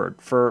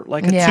Redford for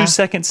like a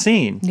 2-second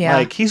scene. Yeah.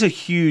 Like he's a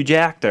huge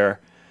actor.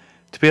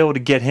 To be able to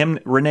get him,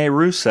 Rene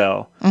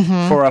Russo,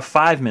 for a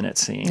 5-minute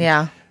scene.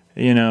 Yeah.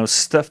 You know,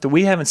 stuff that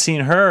we haven't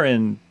seen her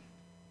in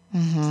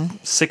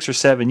 6 or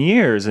 7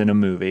 years in a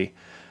movie.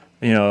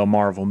 You know, a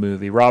Marvel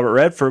movie. Robert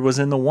Redford was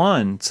in the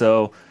one.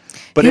 So,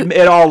 but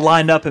it all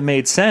lined up and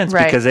made sense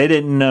because they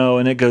didn't know.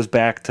 And it goes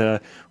back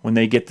to when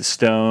they get the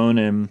stone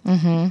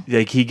and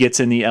like he gets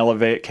in the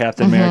elevator,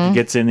 Captain America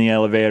gets in the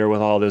elevator with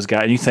all those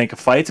guys. And you think a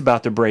fight's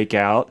about to break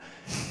out.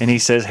 And he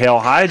says, "Hail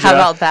Hydra." How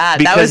about that?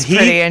 That was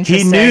pretty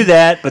interesting. He knew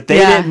that, but they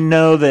didn't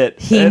know that.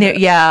 He knew.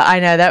 Yeah,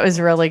 I know. That was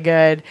really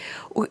good.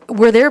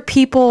 Were there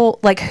people,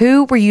 like,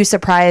 who were you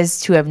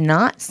surprised to have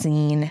not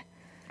seen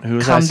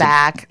come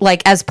back,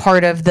 like, as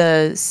part of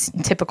the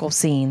typical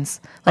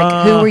scenes?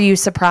 Like, who were you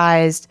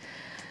surprised?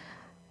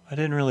 I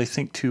didn't really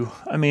think too.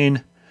 I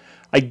mean,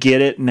 I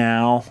get it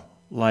now.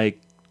 Like,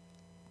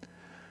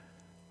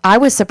 I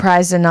was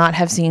surprised to not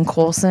have seen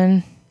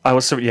Coulson. I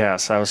was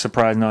surprised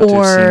not to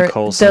have seen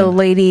Coulson. Or the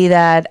lady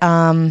that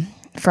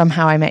from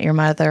How I Met Your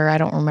Mother. I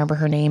don't remember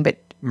her name, but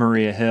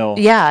Maria Hill.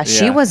 yeah,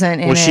 she wasn't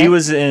in it. Well, she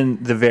was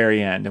in the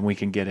very end, and we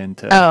can get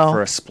into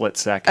for a split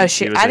second. Oh,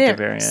 she was I at didn't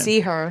the very end. see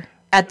her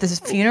at the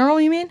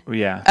funeral, you mean?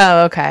 Yeah.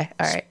 Oh, okay.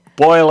 All right.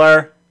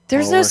 Spoiler.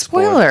 There's no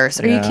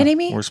spoilers. Are you kidding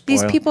me?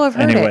 These people have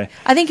heard it.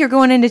 I think you're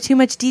going into too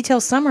much detail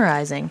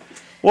summarizing.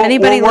 Well,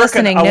 anybody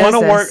listening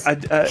knows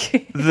this.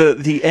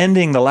 The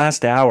ending, the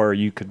last hour,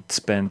 you could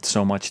spend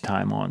so much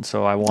time on.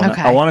 So I want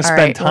to spend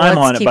right. time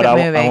on it, but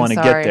I want to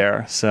Sorry. get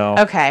there. So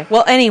okay.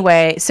 Well,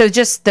 anyway, so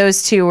just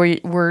those two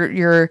were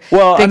your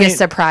biggest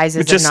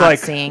surprises just of not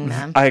seeing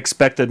them. I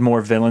expected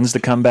more villains to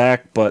come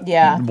back, but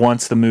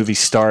once the movie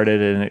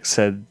started and it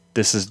said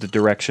this is the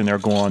direction they're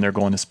going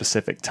to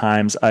specific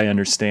times, I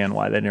understand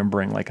why they didn't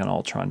bring like an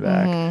Ultron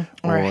back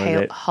or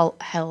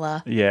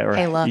Hela.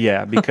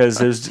 Yeah, because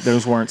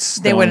those weren't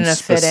they wouldn't have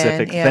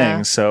specific fit in,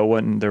 things,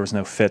 so there was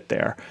no fit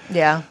there.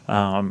 Yeah.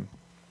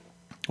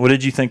 What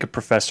did you think of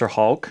Professor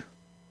Hulk?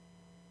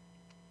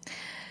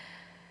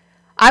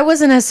 I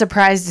wasn't as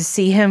surprised to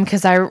see him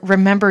because I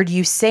remembered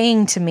you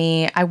saying to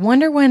me, I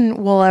wonder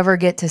when we'll ever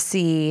get to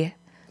see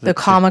the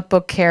comic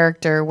book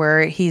character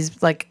where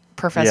he's like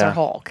Professor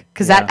Hulk,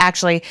 because that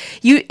actually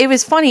it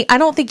was funny. I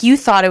don't think you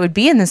thought it would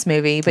be in this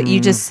movie, but you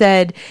just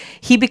said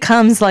he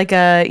becomes like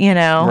a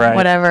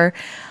whatever.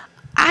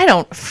 I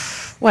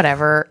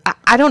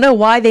don't know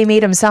why they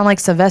made him sound like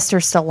Sylvester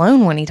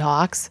Stallone when he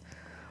talks.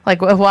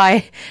 Like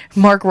why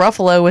Mark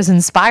Ruffalo was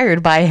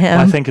inspired by him.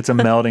 Well, I think it's a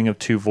melding of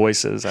two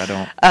voice. I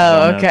don't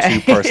know,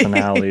 two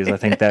personalities. I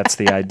think that's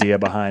the idea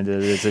behind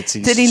it.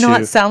 Did he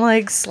not sound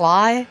like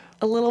Sly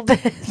a little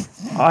bit?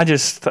 I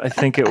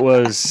think it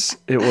was.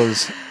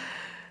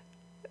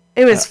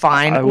 It was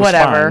fine.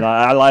 Whatever. Fine.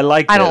 I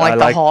liked it. I don't like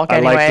the Hulk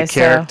anyway. I like the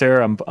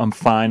character. I'm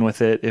fine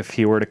with it. If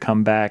he were to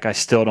come back, I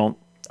still don't.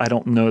 I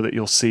don't know that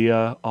you'll see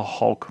a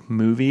Hulk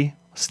movie,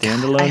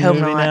 standalone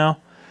movie now.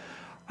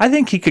 I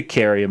think he could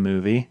carry a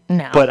movie.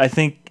 No. But I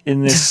think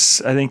in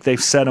this, I think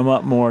they've set him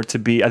up more to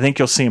be. I think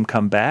you'll see him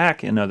come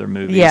back in other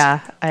movies. Yeah,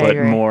 I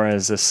agree. But more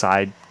as a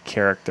side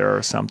character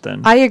or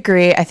something. I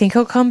agree. I think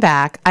he'll come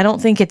back. I don't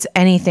think it's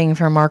anything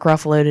for Mark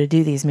Ruffalo to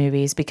do these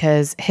movies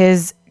because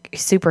his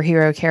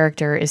superhero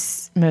character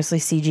is mostly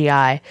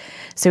CGI,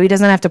 so he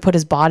doesn't have to put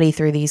his body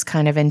through these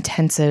kind of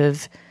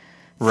intensive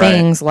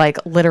things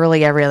like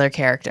literally every other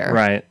character,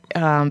 right?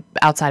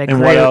 Outside of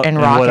Groot and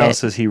Rocket. What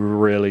else is he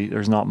really?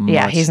 There's not much.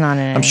 Yeah, he's not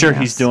in it. I'm sure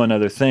he's doing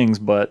other things,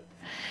 but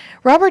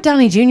Robert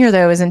Downey Jr.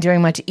 though isn't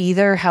doing much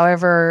either.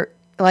 However,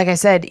 like I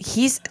said,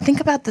 think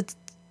about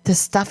the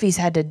stuff he's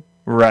had to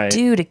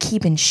do to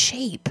keep in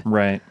shape,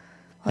 right?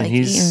 Like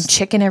eating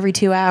chicken every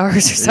 2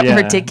 hours or something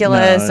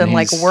ridiculous and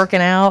like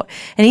working out.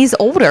 And he's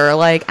older.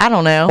 Like, I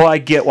don't know. Well, I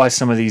get why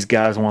some of these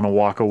guys want to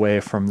walk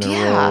away from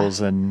their roles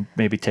and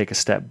maybe take a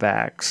step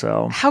back.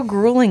 So how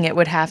grueling it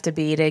would have to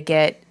be to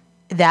get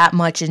that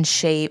much in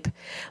shape.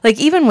 Like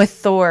even with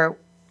Thor,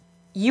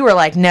 you were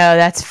like, no,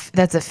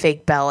 that's a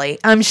fake belly.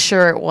 I'm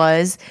sure it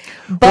was.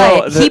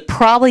 But he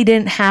probably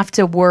didn't have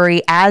to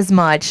worry as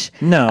much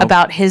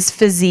about his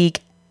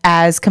physique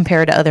as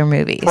compared to other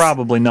movies.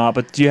 Probably not,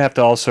 but you have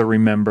to also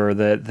remember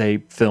that they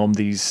filmed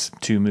these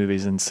two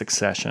movies in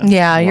succession.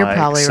 Yeah, you're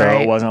probably right. So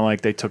it wasn't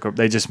like they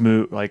just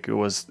moved, like it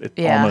was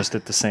almost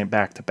at the same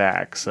back to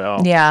back. So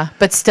yeah,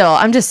 but still,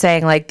 I'm just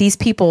saying, like these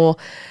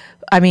people.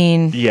 I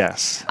mean,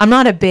 yes, I'm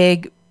not a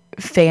big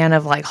fan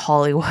of like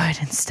Hollywood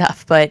and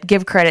stuff, but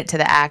give credit to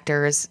the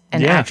actors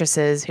and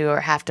actresses who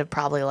have to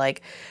probably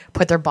like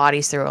put their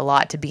bodies through a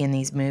lot to be in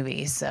these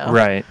movies. So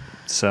right,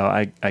 so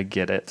I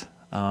get it.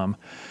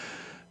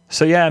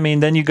 So yeah, I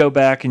mean, then you go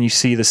back and you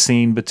see the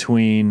scene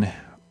between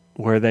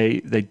where they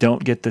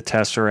don't get the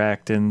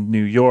Tesseract in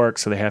New York,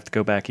 so they have to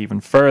go back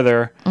even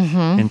further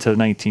into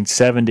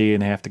 1970,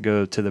 and they have to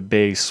go to the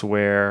base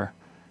where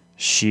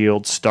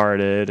S.H.I.E.L.D.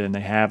 started, and they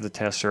have the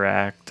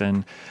Tesseract.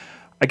 And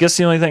I guess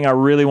the only thing I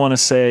really want to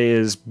say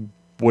is,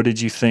 what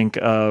did you think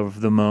of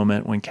the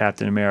moment when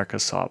Captain America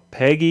saw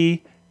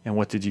Peggy, and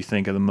what did you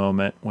think of the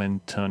moment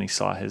when Tony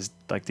saw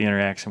the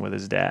interaction with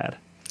his dad?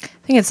 I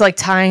think it's like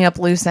tying up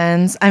loose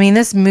ends. I mean,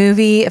 this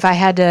movie, if I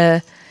had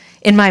to,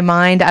 in my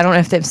mind, I don't know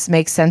if this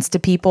makes sense to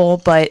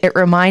people, but it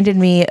reminded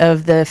me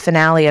of the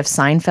finale of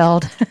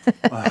Seinfeld,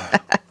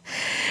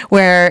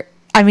 where,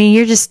 I mean,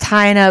 you're just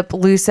tying up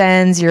loose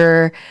ends.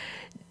 You're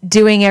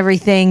doing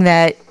everything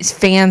that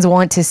fans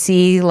want to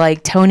see,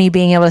 like Tony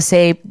being able to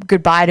say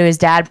goodbye to his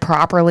dad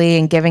properly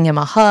and giving him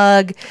a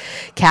hug,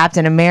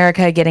 Captain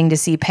America getting to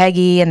see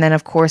Peggy, and then,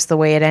 of course, the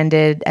way it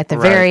ended at the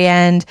very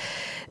end.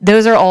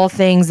 Those are all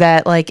things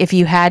that, like, if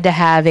you had to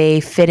have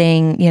a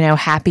fitting,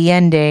 happy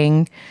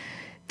ending,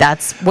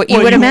 that's what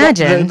you would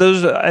imagine.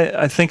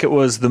 I think it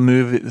was the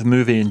movie. The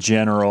movie in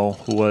general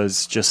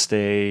was just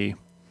a.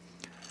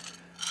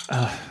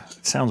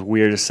 It sounds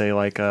weird to say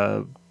like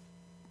a.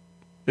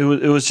 It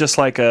was just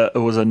like it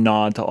was a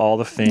nod to all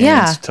the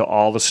fans, to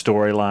all the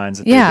storylines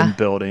that they've been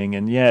building,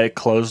 and it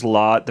closed a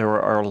lot.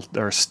 There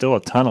are still a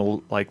ton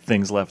of like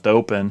things left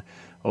open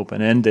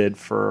ended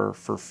for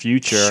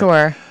future.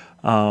 Sure.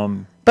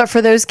 But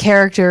for those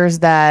characters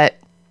that,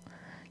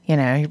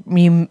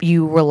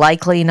 you will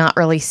likely not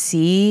really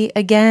see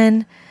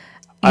again.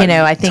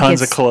 I think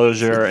tons it's of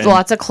closure,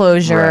 lots of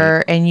closure,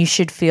 right. and you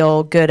should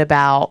feel good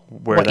about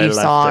Where what they you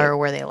saw left it. or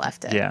where they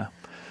left it. Yeah.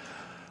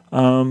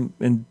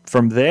 And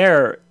from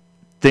there,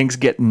 things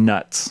get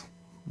nuts.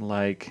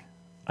 Like,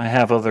 I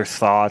have other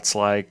thoughts,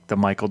 like the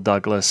Michael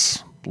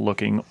Douglas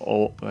looking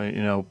old,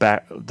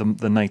 back the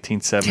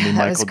 1970 That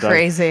Michael was Douglas.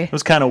 crazy. It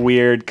was kind of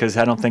weird because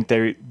I don't think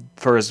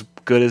for as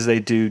good as they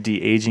do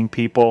de-aging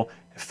people,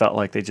 it felt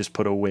like they just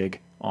put a wig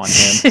on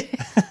him.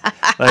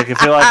 Like, I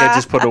feel like I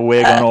just put a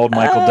wig on old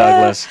Michael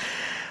Douglas.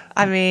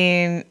 I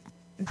mean,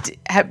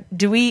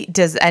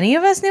 does any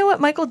of us know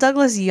what Michael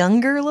Douglas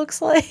younger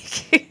looks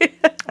like?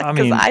 I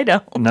mean, I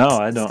don't. No,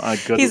 I don't.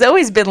 He's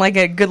always been like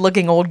a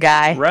good-looking old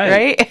guy,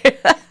 right?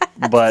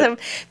 But so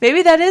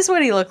maybe that is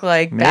what he looked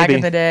like back in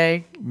the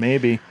day.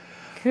 Maybe.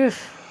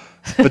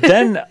 But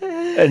then,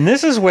 and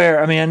this is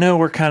where, I know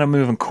we're kind of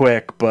moving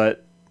quick,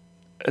 but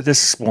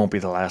this won't be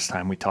the last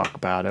time we talk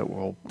about it.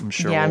 I'm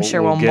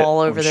sure we'll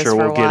mull over this for a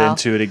while. I'm sure we'll get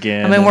into it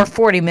again. We're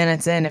 40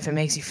 minutes in. If it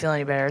makes you feel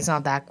any better, it's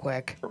not that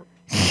quick.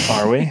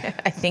 Are we?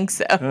 I think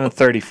so.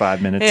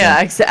 35 minutes. Yeah,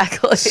 in.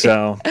 exactly.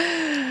 So,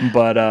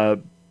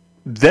 but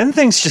then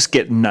things just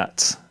get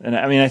nuts, and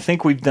I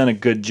think we've done a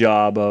good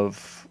job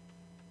of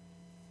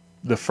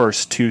the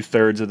first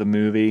 2/3 of the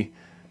movie,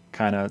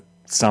 kind of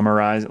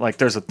summarize. Like,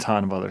 there's a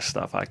ton of other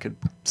stuff I could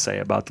say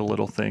about the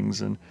little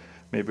things, and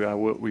maybe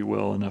we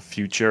will in a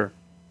future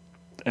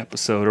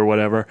episode or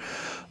whatever.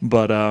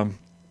 But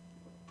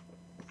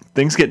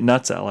things get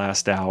nuts that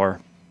last hour.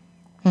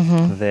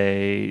 Mm-hmm.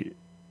 They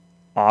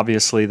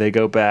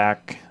go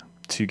back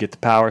to get the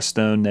Power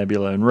Stone,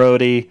 Nebula and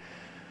Rhodey.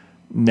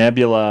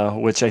 Nebula,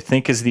 which I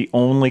think is the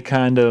only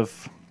kind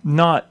of,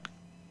 not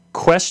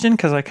question,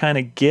 because I kind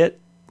of get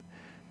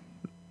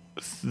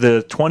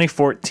the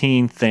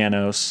 2014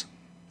 Thanos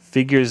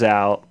figures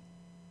out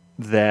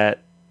that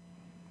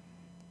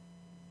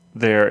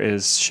there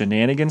is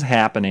shenanigans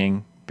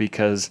happening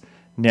because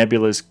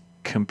Nebula's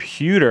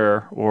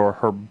computer or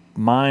her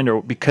mind,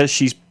 or because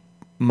she's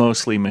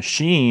mostly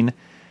machine,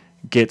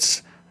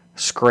 gets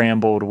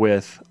scrambled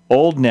with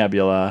old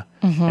Nebula,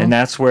 and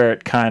that's where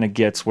it kind of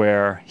gets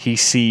where he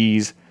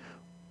sees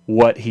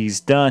what he's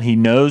done. He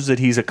knows that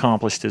he's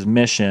accomplished his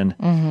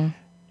mission,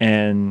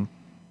 and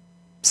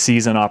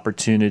sees an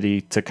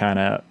opportunity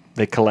to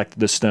they collected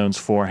the stones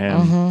for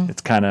him.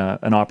 It's kind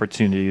of an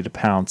opportunity to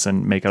pounce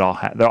and make it all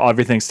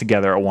everything's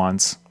together at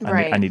once.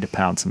 Right. I need to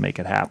pounce and make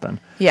it happen.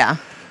 Yeah.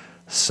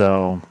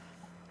 So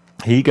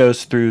he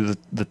goes through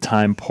the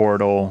time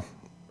portal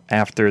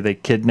after they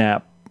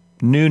kidnap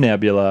new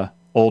Nebula.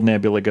 Old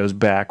Nebula goes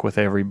back with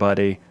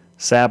everybody,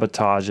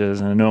 sabotages,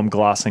 and I know I'm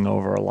glossing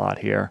over a lot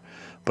here,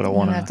 but I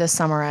want to have to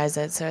summarize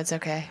it, so it's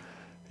okay.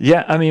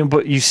 Yeah,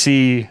 but you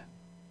see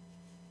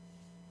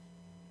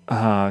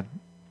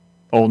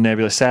old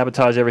Nebula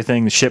sabotage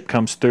everything, the ship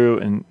comes through,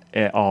 and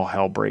all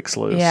hell breaks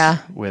loose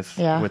with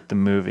the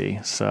movie.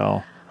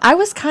 So I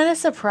was kind of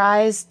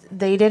surprised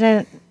we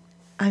didn't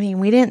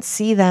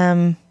see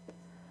them.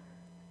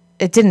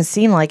 It didn't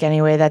seem like,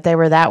 anyway, that they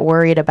were that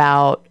worried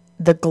about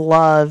the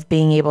glove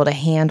being able to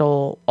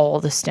handle all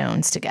the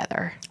stones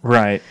together.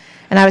 Right.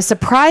 And I was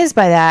surprised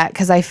by that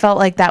because I felt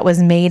like that was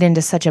made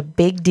into such a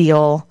big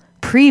deal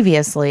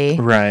previously.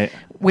 Right.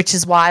 Which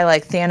is why,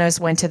 like, Thanos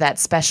went to that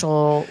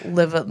special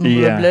livable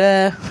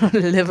Nublier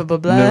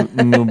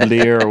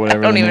or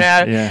whatever. I don't even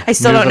know. Yeah. I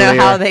still don't know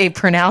how they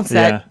pronounce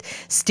that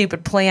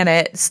stupid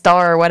planet,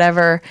 star or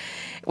whatever,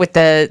 with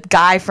the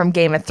guy from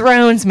Game of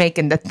Thrones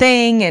making the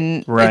thing,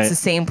 and it's the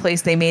same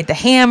place they made the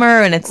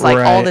hammer, and it's like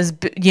all this,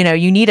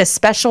 you need a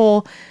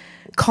special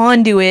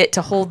conduit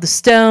to hold the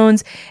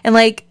stones, and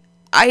like,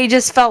 I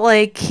just felt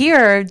like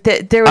here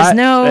that there was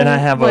no, and I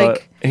have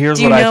like, here's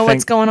do you what know I think,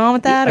 what's going on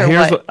with that, or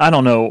what? I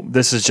don't know.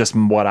 This is just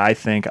what I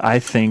think. I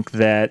think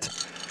that,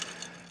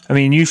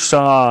 you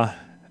saw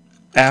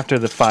after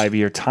the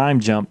 5-year time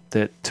jump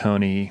that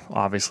Tony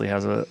obviously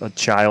has a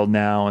child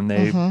now, and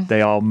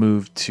they all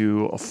moved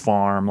to a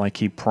farm. Like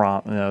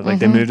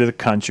they moved to the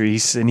country. He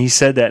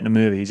said that in the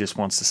movie. He just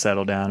wants to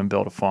settle down and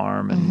build a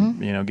farm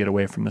and get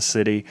away from the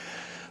city.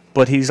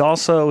 But he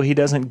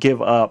doesn't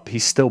give up.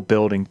 He's still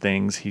building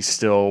things. He's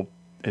still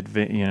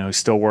he's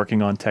still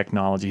working on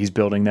technology. He's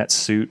building that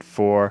suit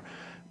for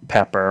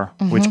Pepper,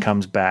 which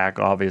comes back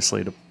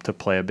obviously to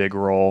play a big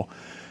role.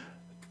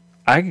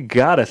 I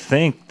gotta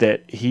think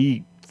that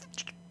he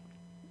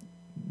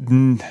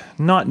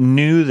not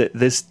knew that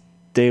this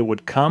day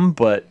would come,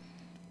 but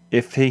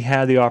if he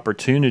had the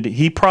opportunity,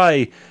 he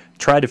probably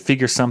tried to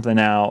figure something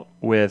out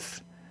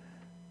with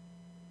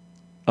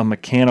a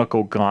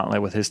mechanical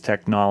gauntlet with his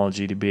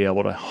technology to be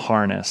able to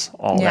harness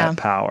all that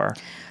power,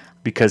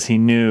 because he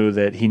knew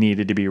that he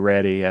needed to be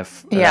ready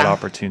if that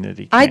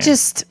opportunity came.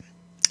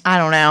 I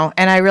don't know.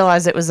 And I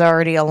realized it was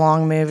already a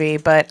long movie,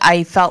 but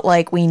I felt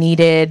like we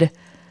needed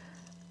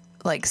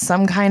like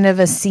some kind of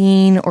a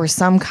scene or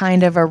some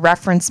kind of a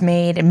reference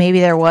made, and maybe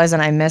there was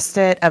and I missed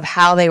it, of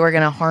how they were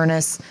going to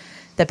harness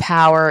the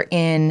power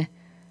in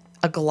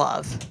a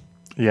glove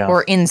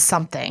or in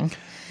something.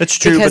 That's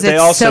true, because but they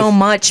it's also so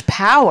much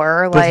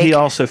power. But like he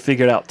also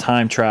figured out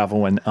time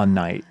travel in a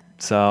night.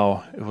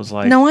 So it was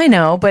like... No, I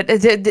know, but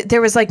there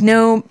was like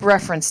no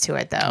reference to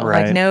it though.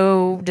 Right. Like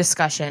no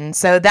discussion.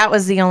 So that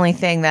was the only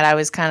thing that I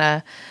was kind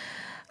of,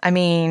 I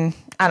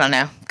don't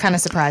know, kind of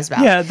surprised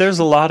about. Yeah, there's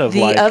a lot of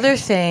The other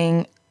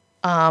thing,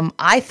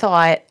 I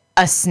thought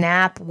a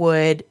snap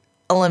would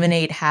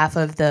eliminate half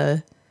of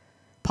the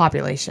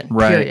population,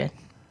 period.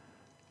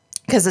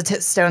 Because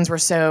the stones were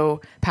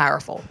so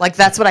powerful. Like,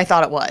 that's what I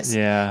thought it was.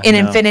 Yeah. In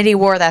Infinity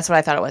War, that's what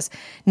I thought it was.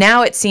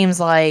 Now it seems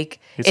like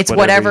it's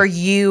whatever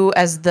you,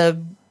 as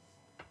the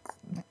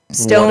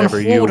stone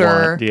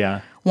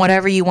holder,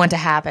 whatever you want to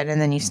happen, and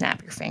then you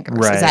snap your fingers.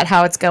 Right. Is that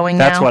how it's going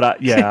that's now?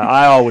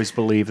 I always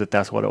believed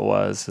that's what it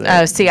was.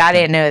 I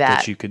didn't know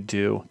that. That you could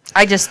do.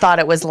 I just thought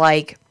it was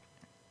like,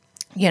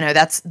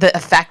 that's the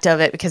effect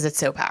of it because it's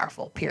so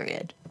powerful,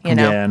 period.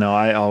 Yeah, no,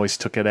 I always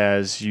took it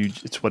as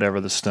it's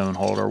whatever the stone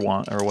holder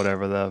want, or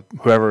whatever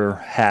whoever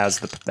has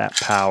that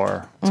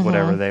power, it's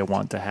whatever they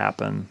want to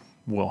happen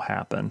will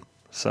happen.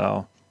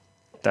 So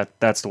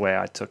that's the way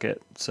I took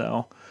it.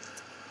 So,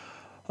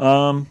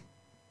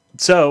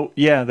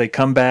 yeah, they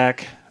come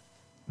back,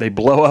 they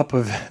blow up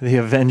the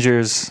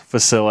Avengers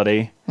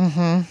facility,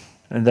 and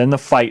then the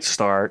fight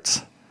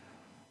starts.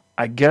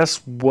 I guess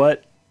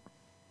what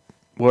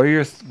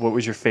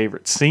was your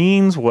favorite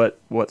scenes? What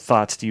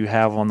thoughts do you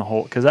have on the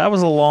whole? Because that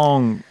was a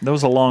long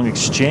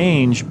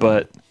exchange,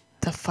 but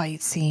the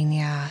fight scene,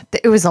 yeah,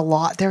 it was a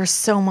lot. There was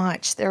so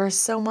much.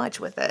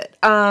 With it.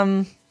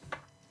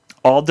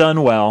 All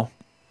done well.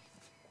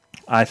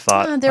 I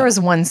thought there was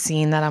one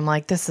scene that I'm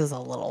like, this is a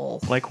little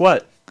like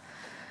what?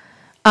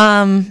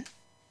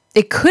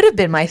 It could have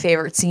been my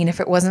favorite scene if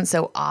it wasn't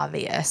so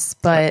obvious,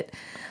 but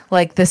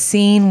like the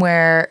scene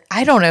where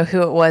I don't know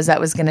who it was that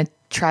was going to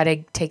try to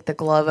take the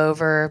glove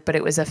over, but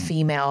it was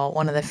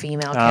one of the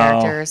female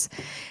characters,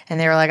 and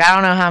they were like, I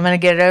don't know how I'm gonna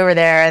get it over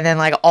there, and then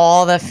like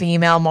all the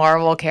female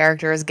Marvel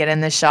characters get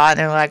in the shot and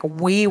they're like,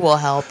 we will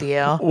help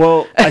you.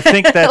 Well, I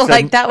think that's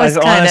that was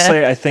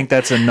honestly I think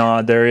that's a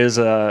nod. There is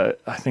I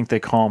think they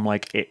call them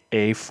like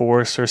A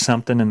Force or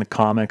something in the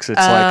comics. It's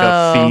like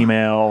a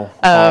female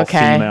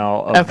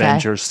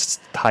Avengers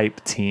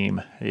type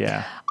team.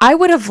 Yeah, I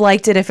would have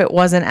liked it if it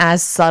wasn't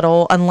as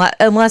subtle,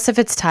 unless if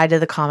it's tied to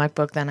the comic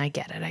book, then I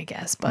get it, I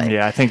guess. But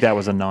yeah, I think that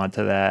was a nod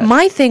to that.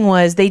 My thing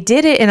was they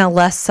did it in a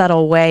less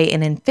subtle way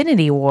in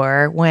Infinity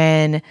War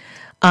when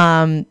one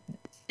of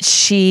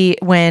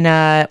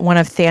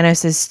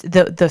Thanos's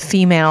the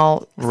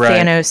female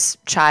Thanos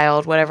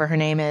child, whatever her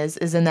name is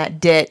in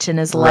that ditch and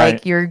is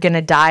like, you're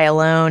gonna die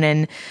alone,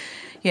 and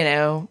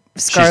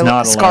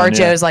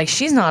ScarJo's like,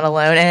 she's not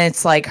alone, and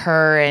it's like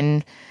her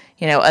and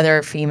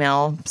other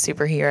female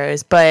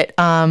superheroes. But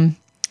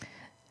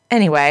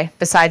anyway,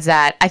 besides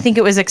that, I think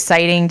it was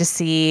exciting to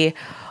see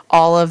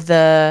all of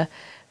the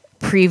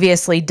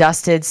previously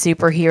dusted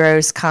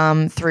superheroes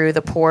come through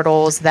the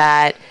portals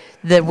that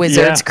the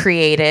Wizards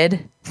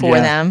created for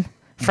them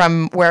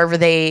from wherever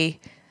they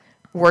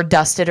were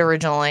dusted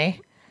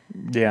originally.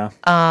 Yeah.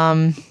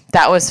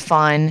 That was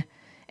fun.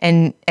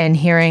 And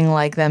hearing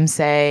like them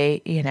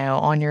say,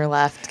 on your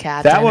left,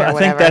 Captain. I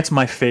think that's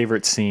my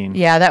favorite scene.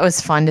 Yeah, that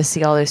was fun to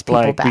see all those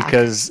people back.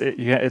 Because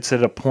it's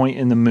at a point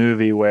in the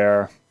movie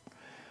where,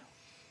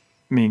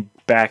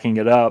 backing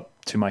it up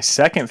to my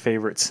second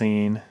favorite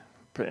scene,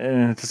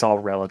 and it's all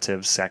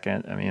relative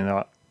second.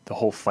 The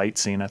whole fight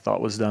scene I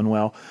thought was done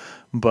well,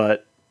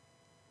 but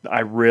I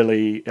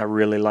really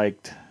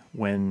liked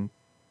when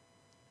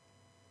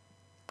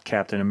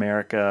Captain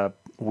America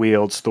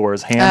wields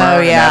Thor's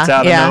hammer, and that's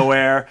out of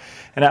nowhere.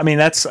 And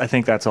I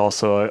think that's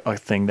also a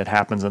thing that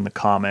happens in the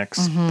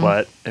comics,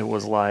 but it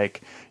was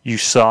like you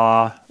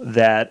saw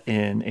that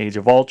in Age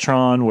of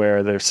Ultron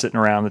where they're sitting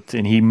around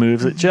and he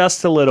moves it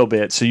just a little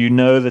bit, so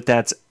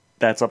that's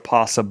a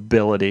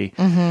possibility.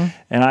 And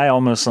I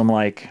almost am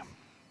like,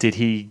 did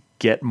he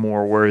get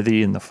more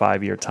worthy in the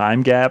 5-year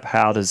time gap?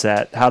 How did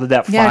that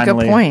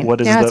finally? Good point.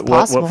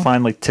 What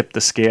finally tipped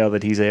the scale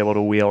that he's able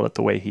to wield it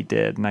the way he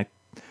did? And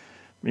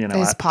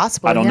it's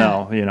possible. I don't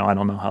know. I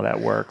don't know how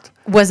that worked.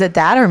 Was it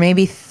that, or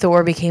maybe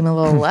Thor became a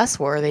little less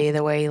worthy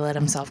the way he let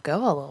himself go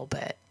a little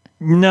bit?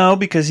 No,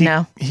 because he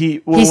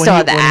still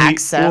had the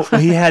axe.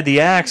 He had the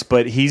axe,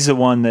 but he's the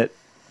one that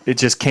it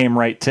just came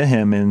right to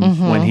him, and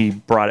when he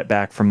brought it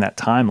back from that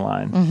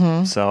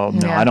timeline. So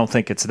no, I don't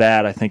think it's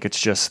that. I think it's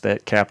just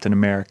that Captain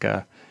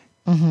America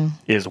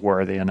is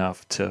worthy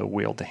enough to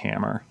wield the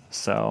hammer.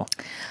 So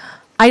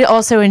I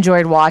also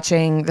enjoyed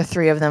watching the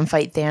three of them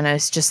fight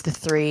Thanos. Just the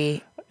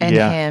three. And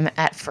him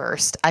at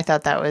first. I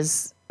thought that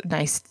was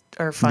nice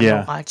or fun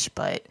to watch.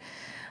 But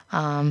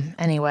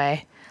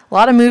anyway, a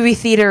lot of movie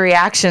theater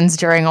reactions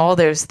during all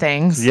those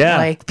things. Yeah.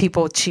 Like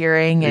people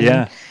cheering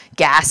and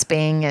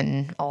gasping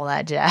and all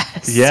that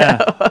jazz. Yeah.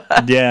 So.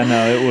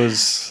 No, it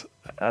was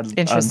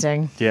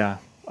interesting.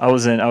 I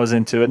was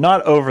into it.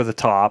 Not over the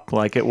top.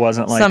 Like it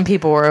wasn't like some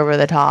people were over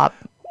the top.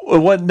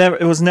 It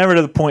was never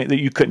to the point that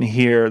you couldn't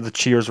hear. The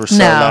cheers were so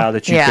loud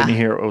that you couldn't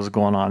hear what was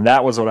going on.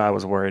 That was what I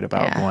was worried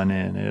about going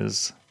in.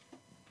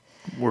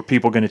 were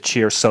people going to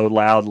cheer so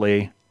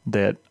loudly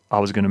that I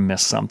was going to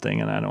miss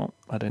something, and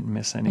I didn't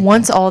miss anything.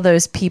 Once all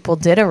those people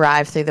did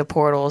arrive through the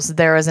portals,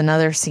 there was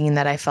another scene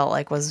that I felt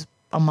like was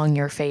among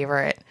your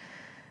favorite.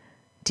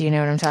 Do you know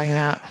what I'm talking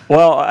about?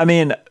 Well, I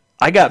mean,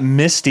 I got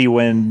misty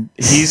when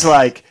he's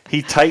like,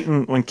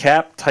 when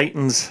Cap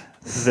tightens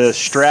the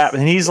strap,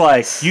 and he's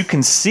like, you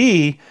can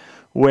see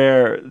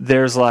where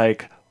there's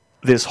like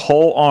this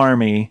whole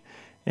army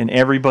and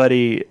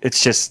everybody,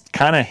 it's just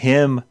kind of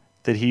him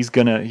that he's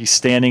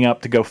standing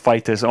up to go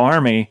fight this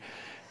army.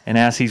 And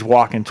as he's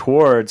walking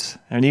towards,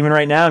 and even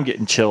right now I'm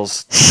getting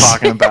chills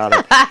talking about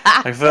it.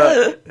 I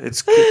feel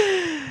it's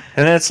good.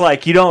 And then it's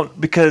like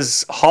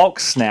because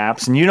Hulk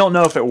snaps and you don't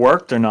know if it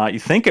worked or not. You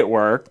think it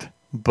worked,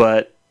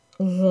 but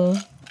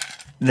then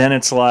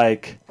it's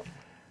like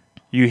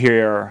you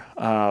hear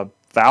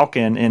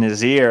Falcon in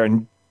his ear,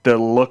 and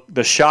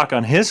the shock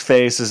on his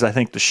face is, I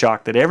think, the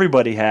shock that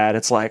everybody had.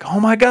 It's like, oh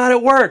my God,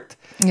 it worked.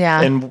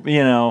 Yeah. And,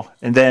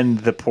 and then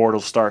the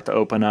portals start to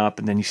open up,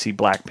 and then you see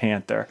Black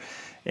Panther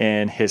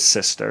and his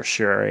sister,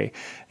 Shuri.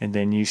 And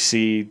then you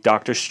see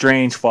Doctor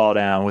Strange fall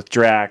down with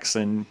Drax,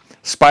 and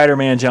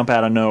Spider-Man jump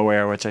out of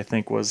nowhere, which I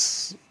think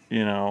was,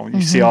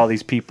 you see all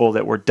these people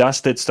that were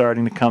dusted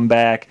starting to come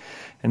back,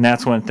 and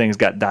that's when things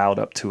got dialed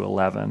up to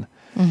 11.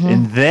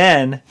 And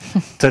then,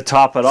 to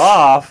top it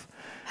off,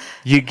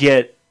 you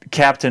get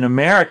Captain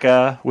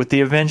America with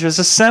the Avengers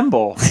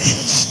Assemble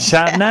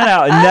shouting that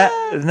out.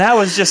 And that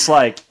was just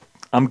like,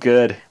 I'm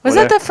good. Was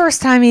that the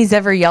first time he's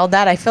ever yelled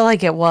that? I feel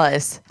like it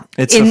was.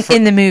 It's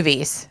in the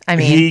movies. I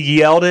mean, he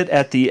yelled it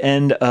at the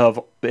end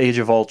of Age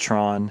of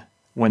Ultron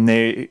when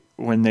they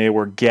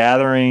were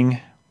gathering.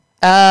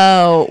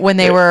 Oh, when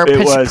they were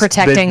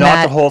protecting not that.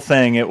 Not the whole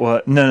thing. It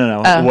was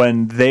no. Oh.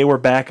 When they were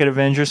back at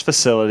Avengers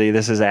facility.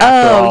 This is after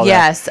all. Oh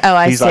yes. That. Oh,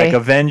 I see. He's like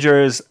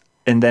Avengers,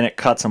 and then it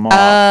cuts them off.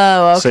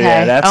 Oh, okay. So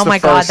yeah, that's oh the my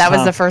first God, that time.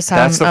 was the first time.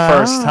 That's the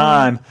first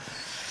time,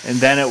 and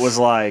then it was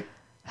like,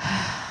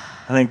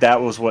 I think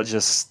that was what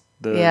just.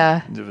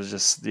 It was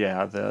just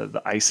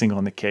the icing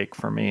on the cake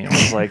for me. It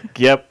was like,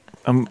 yep,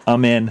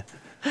 I'm in.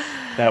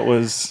 That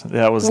was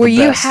Were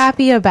you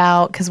happy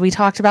about, because we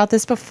talked about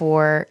this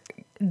before,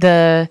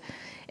 the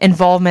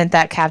involvement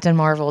that Captain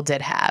Marvel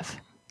did have?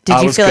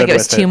 Did you feel like it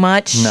was too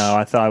much? No,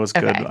 I thought I was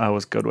good. Okay. I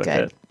was good with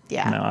it.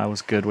 Yeah. No, I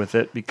was good with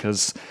it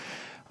because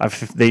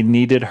they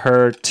needed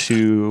her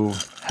to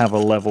have a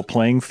level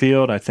playing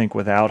field. I think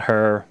without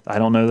her, I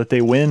don't know that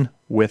they win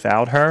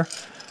without her,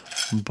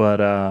 but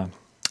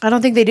I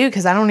don't think they do,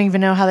 because I don't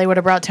even know how they would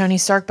have brought Tony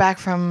Stark back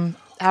from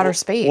outer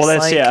space. Well,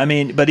 that's I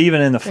mean, but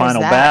even in the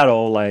final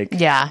battle, I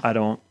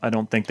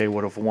don't think they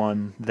would have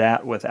won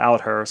that without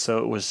her.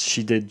 So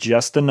she did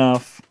just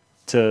enough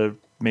to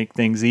make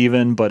things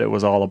even, but it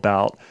was all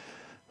about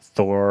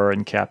Thor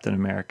and Captain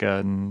America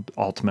and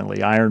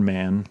ultimately Iron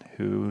Man,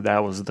 who that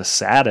was the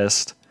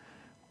saddest.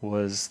 That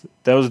was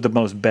the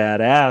most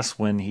badass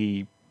when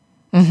he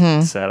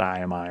said, "I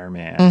am Iron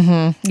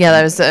Man." Yeah,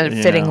 that was a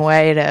fitting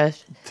way to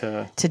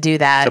do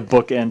that, to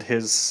bookend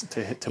his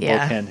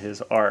bookend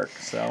his arc.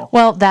 So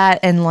that,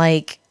 and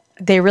like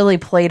they really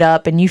played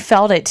up, and you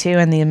felt it too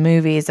in the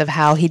movies of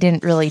how he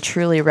didn't really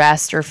truly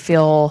rest or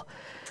feel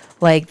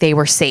like they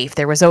were safe.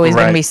 There was always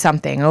going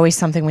to be always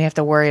something we have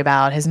to worry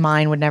about. His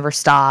mind would never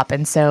stop,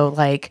 and so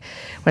like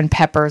when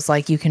Pepper's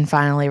like, "You can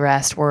finally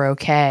rest, we're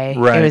okay."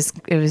 Right.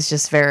 It was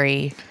just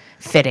very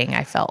fitting.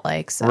 I felt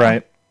like so.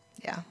 Right.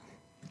 Yeah.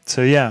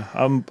 So yeah,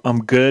 I'm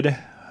good.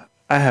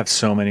 I have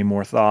so many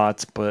more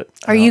thoughts, but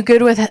are you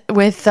good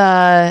with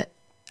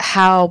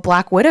how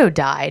Black Widow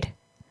died?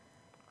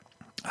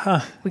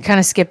 We kind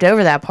of skipped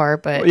over that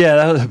part, but yeah,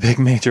 that was a big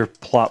major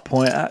plot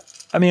point.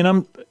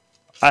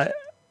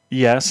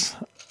 Yes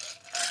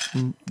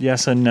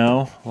and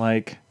no.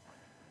 Like,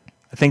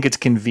 I think it's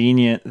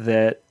convenient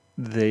that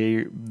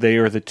they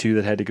are the two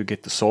that had to go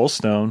get the Soul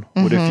Stone.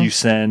 What if you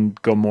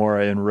send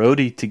Gamora and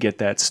Rhodey to get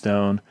that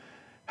stone?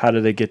 How do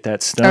they get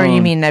that stone? Or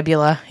you mean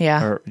Nebula?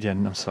 Yeah.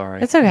 I'm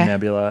sorry. It's okay.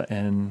 Nebula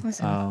and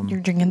you're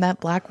drinking that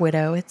Black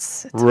Widow.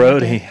 It's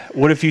Rhodey.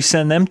 What if you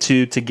send them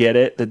two to get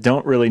it that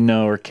don't really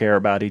know or care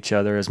about each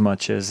other as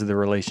much as the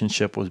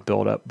relationship was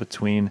built up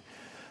between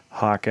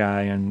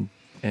Hawkeye and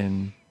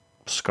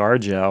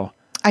ScarJo?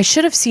 I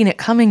should have seen it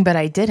coming, but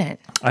I didn't.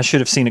 I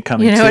should have seen it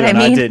coming too, and I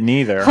mean? I didn't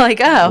either.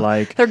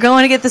 They're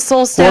going to get the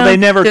Soul Stone. Well,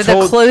 they're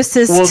the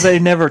closest. Well, they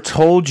never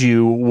told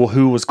you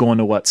who was going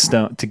to what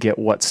stone to get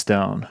what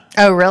stone.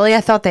 Oh, really?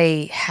 I thought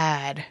they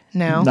had.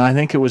 No, I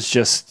think it was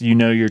just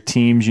your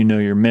teams,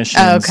 your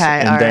missions. Oh,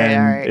 okay, and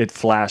then it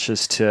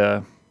flashes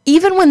to.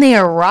 Even when they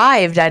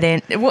arrived, I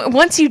didn't.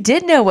 Once you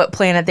did know what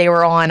planet they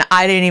were on,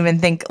 I didn't even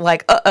think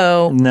like,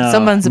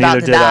 someone's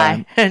about to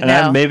die.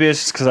 No. Maybe it's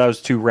just because I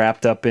was too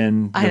wrapped up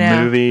in the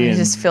movie. I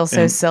just feel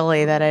so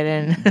silly that I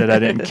didn't that I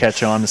didn't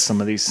catch on to some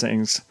of these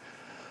things.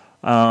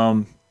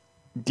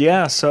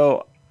 Yeah.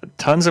 So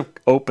tons of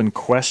open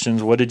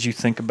questions. What did you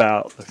think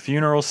about the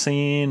funeral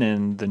scene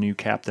and the new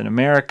Captain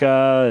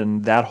America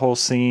and that whole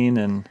scene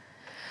and?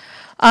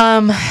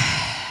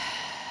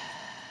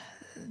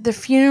 The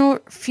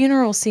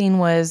funeral scene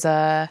was,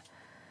 sad,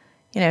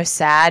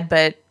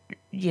 but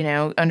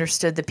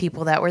understood the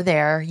people that were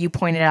there. You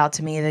pointed out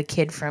to me the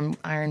kid from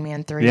Iron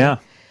Man 3. Yeah.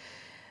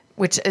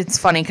 Which it's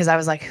funny because I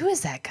was like, who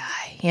is that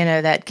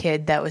guy? That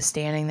kid that was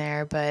standing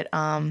there. But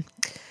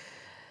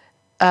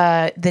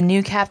the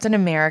new Captain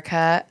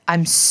America,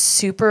 I'm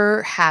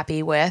super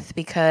happy with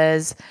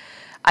because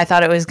I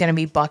thought it was going to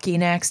be Bucky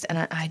next,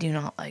 and I do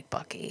not like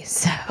Bucky.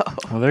 So,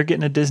 well, they're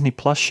getting a Disney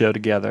Plus show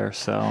together.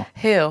 So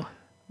who?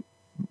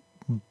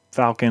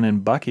 Falcon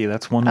and Bucky.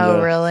 That's one of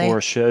the really?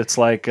 4 shows. It's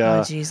like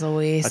Jeez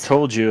Louise. I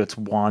told you, it's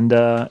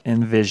Wanda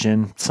and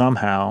Vision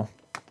somehow.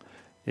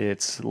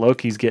 It's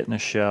Loki's getting a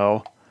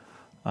show.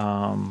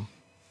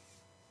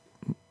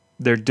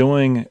 They're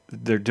doing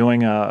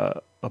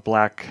a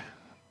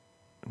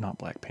not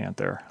Black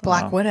Panther.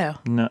 Black Widow.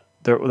 No,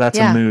 that's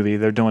a movie.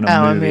 They're doing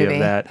a movie of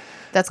that.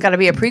 That's got to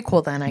be a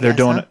prequel then, I guess. They're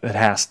doing huh? it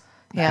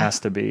has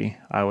to be,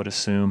 I would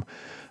assume.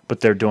 But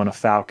they're doing a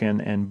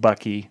Falcon and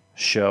Bucky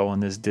show on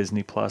this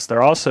Disney Plus.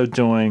 They're also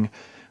doing,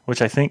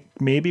 which I think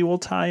maybe will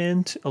tie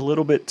in a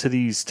little bit to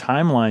these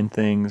timeline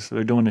things.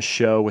 They're doing a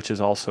show which is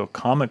also a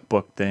comic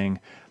book thing.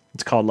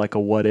 It's called like a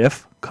What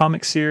If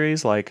comic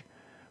series. Like,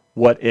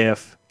 what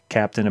if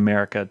Captain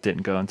America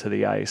didn't go into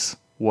the ice?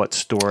 What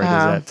story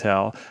does that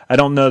tell? I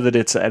don't know that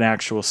it's an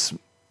actual. Is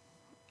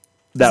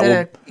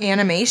it an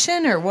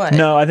animation or what?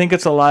 No, I think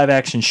it's a live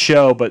action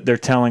show, but they're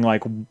telling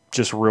like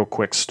just real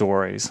quick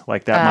stories.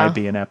 Like that might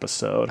be an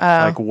episode.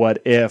 Like,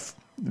 what if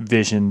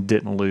Vision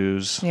didn't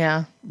lose?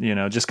 Yeah.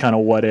 Just kind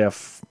of what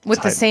if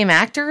with the same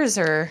actors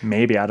or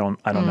maybe I don't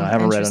know. I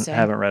haven't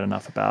read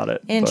enough about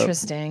it.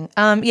 Interesting.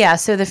 Yeah.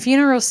 So the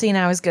funeral scene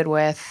I was good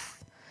with.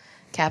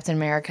 Captain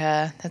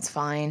America, that's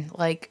fine.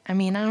 Like, I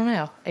mean, I don't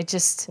know. It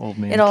just Old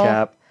Man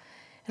Cap.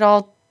 It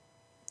all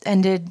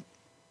ended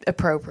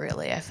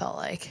appropriately, I felt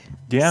like.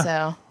 Yeah.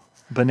 So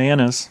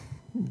Bananas.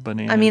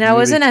 I mean, I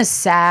wasn't as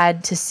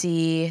sad to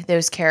see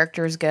those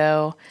characters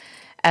go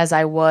as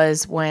I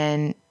was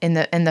when in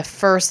the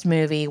first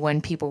movie when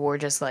people were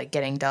just like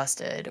getting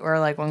dusted or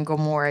like when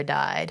Gamora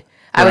died.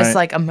 I was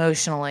like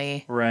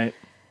emotionally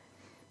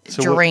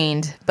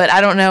drained, but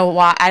I don't know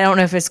why. I don't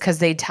know if it's because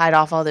they tied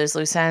off all those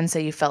loose ends, so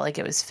you felt like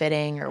it was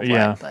fitting or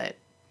what. But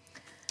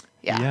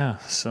yeah.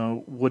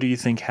 So what do you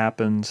think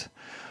happened?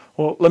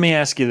 Well, let me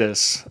ask you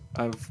this: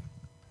 I've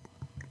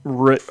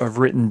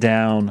written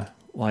down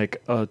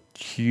like a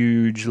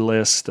huge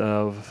list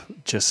of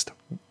just.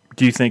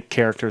 Do you think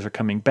characters are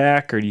coming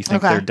back, or do you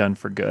think they're done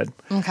for good?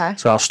 Okay.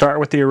 So I'll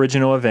start with the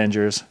original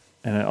Avengers,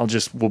 and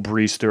we'll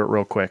breeze through it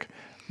real quick.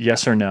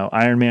 Yes or no?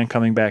 Iron Man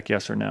coming back?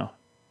 Yes or no?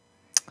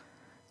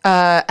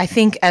 I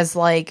think as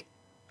like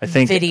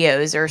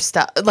videos or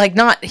stuff, like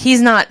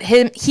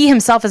he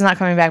himself is not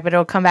coming back, but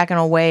it'll come back in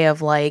a way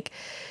of like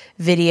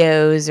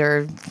videos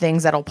or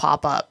things that'll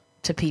pop up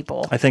to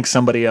people. I think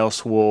somebody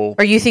else will.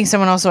 Or you think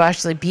someone else will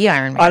actually be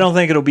Iron Man? I don't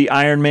think it'll be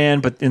Iron Man,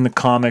 but in the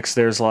comics,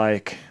 there's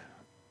like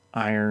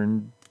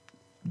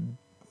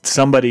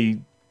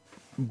somebody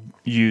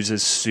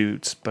uses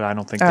suits, but I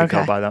don't think they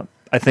go by that.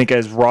 I think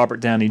as Robert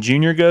Downey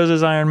Jr. goes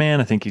as Iron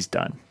Man, I think he's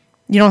done.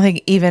 You don't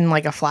think even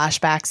like a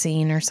flashback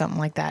scene or something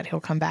like that he'll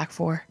come back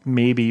for?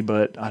 Maybe,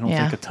 but I don't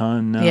think a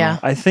ton. No. Yeah.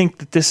 I think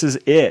that this is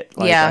it.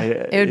 Like,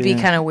 it would be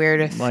kind of weird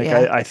if.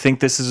 I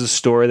think this is a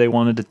story they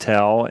wanted to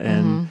tell,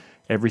 and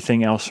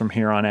everything else from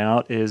here on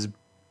out is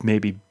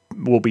maybe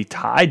will be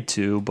tied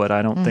to, but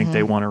I don't think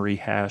they want to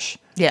rehash.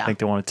 Yeah. I think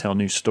they want to tell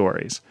new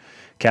stories.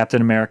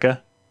 Captain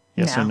America,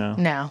 yes or no?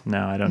 No.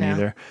 No, I don't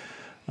either.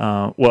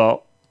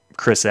 Well,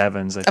 Chris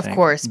Evans, I think. Of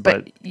course,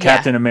 but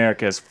Captain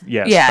America is,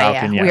 yes. Yeah,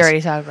 Falcon, yes. We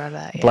already talked about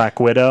that. Yeah. Black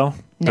Widow?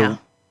 No.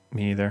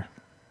 Me either.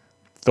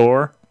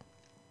 Thor?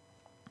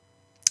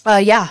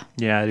 Yeah.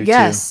 Yeah, I do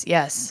yes, too.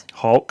 Yes.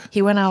 Hulk?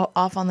 He went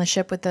off on the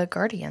ship with the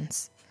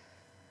Guardians.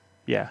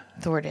 Yeah.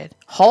 Thor did.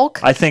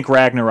 Hulk? I think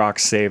Ragnarok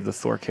saved the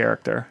Thor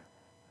character.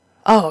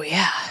 Oh,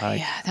 yeah.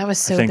 That was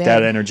so I think big.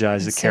 that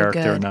energized the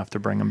character enough to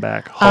bring him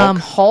back.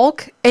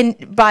 Hulk,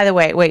 and by the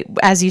way, wait,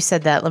 as you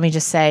said that, let me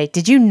just say,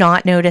 did you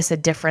not notice a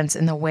difference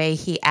in the way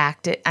he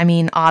acted? I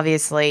mean,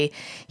 obviously,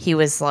 he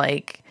was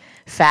like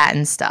fat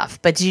and stuff,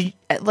 but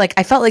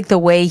I felt like the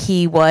way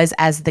he was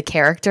as the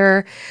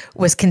character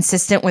was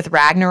consistent with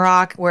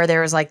Ragnarok, where there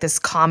was like this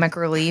comic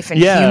relief and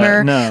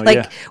humor.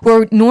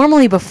 Where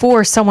normally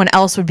before someone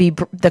else would be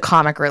the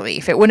comic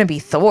relief, it wouldn't be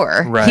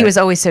Thor. Right. He was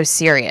always so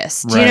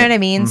serious. Do you know what I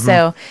mean? Mm-hmm.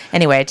 So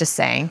anyway, just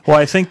saying. Well,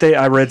 I think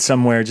I read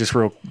somewhere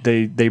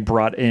they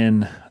got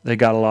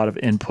a lot of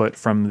input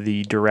from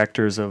the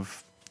directors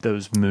of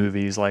those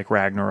movies like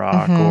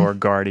Ragnarok or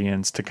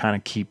Guardians to kind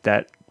of keep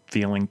that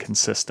feeling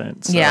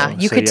consistent. So,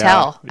 you could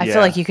tell. I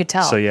feel like you could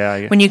tell. So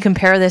when you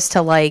compare this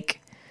to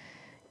like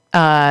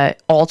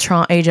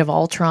Ultron, Age of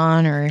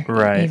Ultron,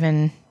 or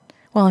even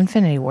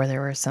Infinity War,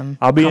 there were some.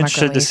 I'll be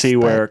interested to see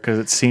where, because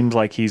it seems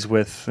like he's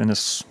will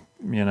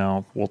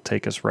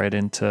take us right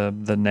into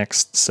the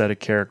next set of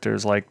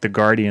characters, like the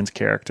Guardians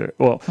character.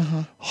 Well,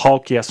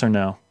 Hulk, yes or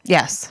no?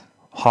 Yes.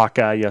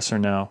 Hawkeye, yes or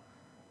no?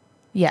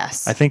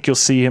 Yes. I think you'll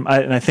see him.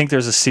 And I think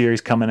there's a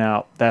series coming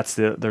out.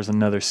 There's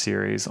another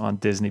series on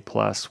Disney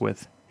Plus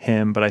with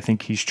him, but I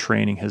think he's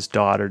training his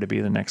daughter to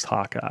be the next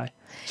Hawkeye.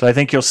 So I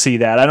think you'll see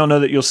that. I don't know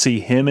that you'll see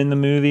him in the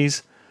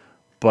movies,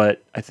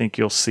 but I think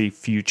you'll see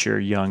future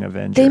young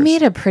Avengers. They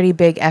made a pretty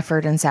big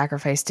effort and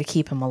sacrifice to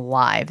keep him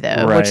alive,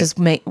 though, Right. which is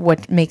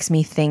what makes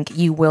me think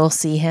you will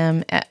see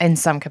him in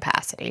some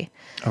capacity.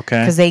 Okay.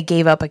 Because they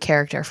gave up a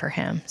character for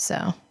him.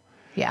 So,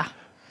 yeah.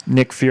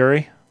 Nick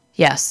Fury,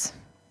 Yes.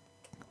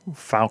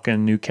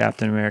 Falcon, new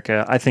Captain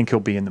America. I think he'll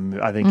be in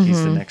the. I think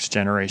he's the next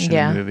generation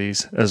Yeah. of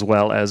movies, as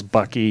well as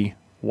Bucky,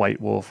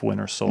 White Wolf,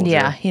 Winter Soldier.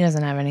 Yeah, he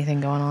doesn't have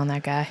anything going on,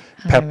 that guy.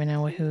 I Pep- don't even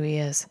know who he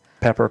is.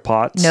 Pepper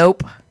Potts.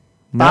 Nope.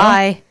 No?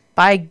 Bye.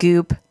 Bye,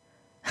 Goop.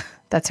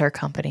 That's her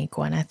company,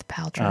 Gwyneth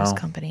Paltrow's Oh.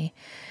 company.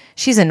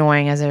 She's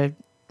annoying as a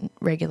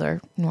regular,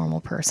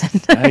 normal person.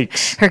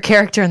 Yikes. Her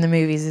character in the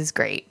movies is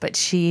great, but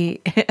she,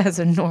 as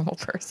a normal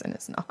person,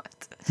 is not.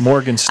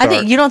 Morgan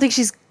Stark. You don't think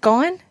she's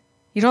gone?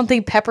 You don't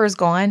think Pepper's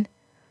gone?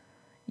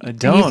 I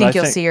don't. You think I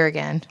you'll see her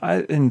again?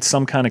 in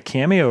some kind of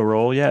cameo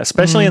role, yeah,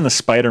 especially in the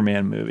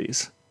Spider-Man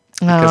movies.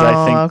 Because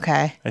I think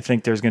okay. I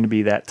think there's going to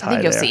be that tie I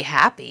think you'll there. see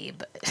Happy,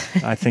 but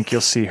I think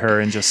you'll see her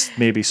in just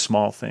maybe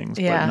small things,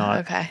 but yeah, not.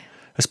 okay.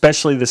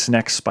 Especially this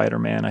next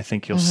Spider-Man, I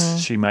think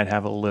she might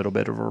have a little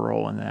bit of a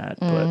role in that.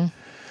 But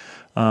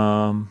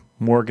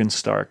Morgan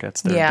Stark,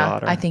 that's their Yeah,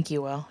 daughter. I think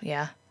you will.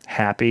 Yeah.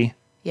 Happy.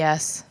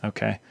 Yes.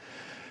 Okay.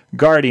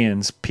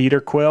 Guardians, Peter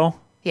Quill.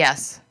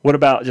 Yes. What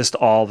about just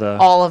all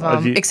of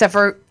them, the- except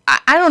for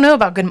I don't know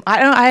about good.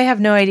 I have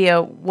no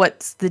idea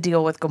what's the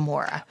deal with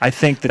Gamora. I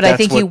think that But that's I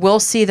think what, you will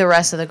see the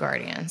rest of the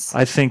Guardians.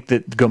 I think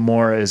that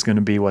Gamora is going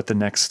to be what the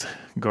next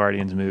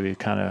Guardians movie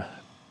kind of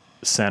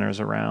centers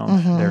around.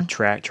 Mm-hmm.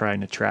 They're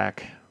trying to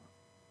track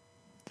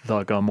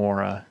the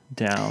Gamora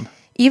down.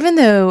 Even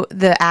though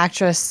the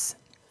actress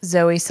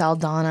Zoe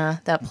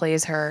Saldana that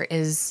plays her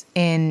is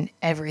in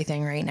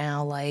everything right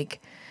now, like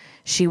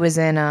she was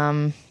in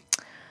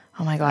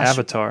oh my gosh,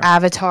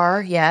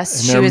 Avatar, yes.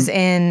 And She they're- was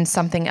in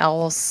something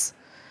else.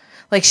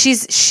 Like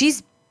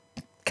she's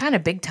kind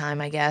of big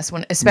time, I guess,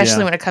 especially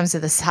Yeah. when it comes to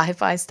the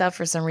sci-fi stuff.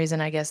 For some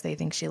reason, I guess they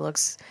think she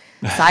looks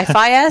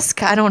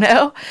sci-fi-esque. I don't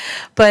know.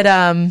 But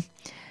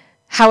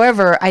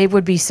however, I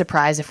would be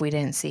surprised if we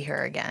didn't see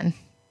her again.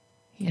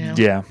 You know?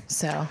 Yeah.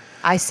 So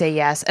I say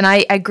yes. And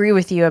I agree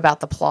with you about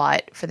the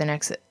plot for the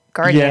next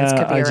Guardians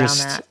could be around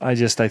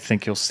that. I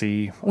think you'll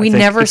see. We I think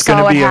never it's gonna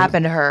saw what be a-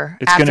 happened to her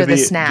it's after gonna the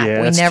be- snap. Yeah,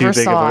 We that's never too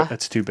big saw.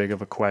 that's too big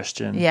of a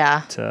question.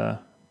 Yeah. To,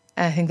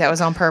 I think that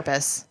was on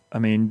purpose. I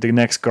mean, the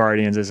next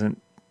Guardians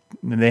isn't.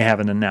 They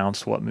haven't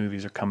announced what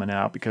movies are coming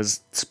out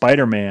because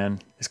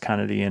Spider-Man is kind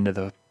of the end of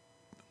the.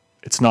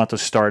 It's not the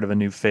start of a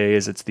new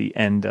phase; it's the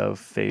end of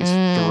Phase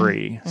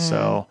 3.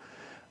 So,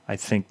 I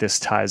think this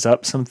ties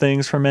up some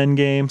things from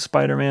Endgame.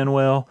 Spider-Man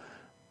will,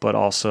 but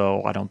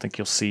also I don't think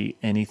you'll see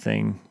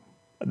anything.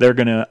 I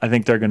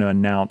think they're gonna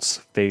announce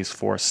Phase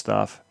 4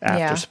 stuff after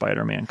Yeah.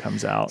 Spider-Man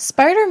comes out.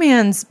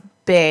 Spider-Man's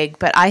big,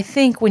 but I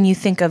think when you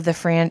think of the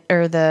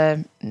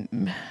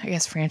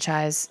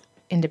franchise,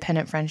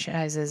 independent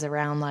franchises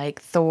around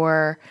like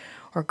Thor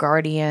or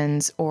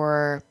Guardians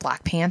or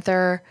Black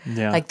Panther,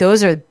 Yeah. like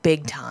those are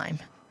big time.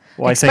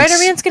 Well, Like,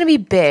 Spider-Man's going to be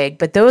big,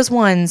 but those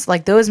ones,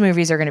 like those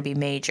movies are going to be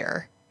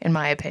major, in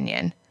my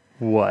opinion.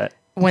 What?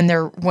 When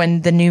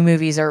the new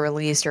movies are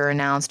released or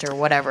announced or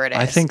whatever it is.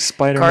 I think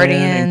Spider-Man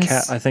and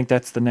Guardians. I think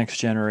that's the next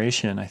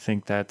generation. I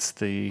think that's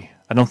the.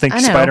 I don't think I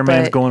know,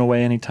 Spider-Man's but- going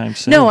away anytime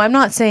soon. No, I'm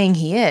not saying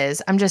he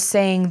is. I'm just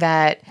saying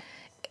that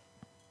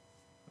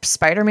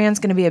Spider-Man's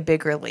going to be a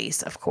big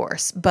release, of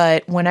course.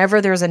 But whenever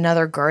there's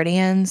another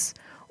Guardians,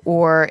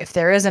 or if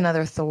there is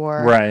another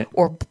Thor, Right.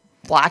 or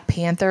Black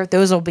Panther,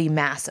 those will be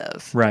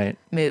massive Right.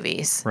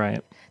 movies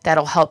Right.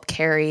 that'll help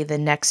carry the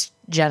next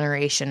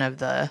generation of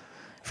the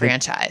I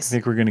franchise.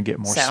 think we're going to get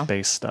more So.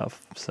 space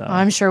stuff. So,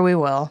 I'm sure we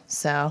will.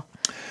 So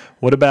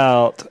what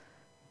about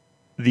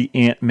the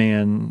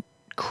Ant-Man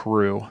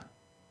crew?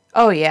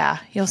 oh yeah,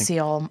 you'll see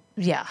all.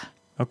 Yeah,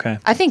 Okay,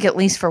 I think at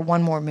least for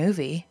one more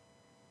movie,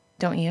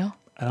 don't you?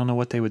 I don't know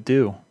what they would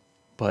do,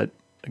 but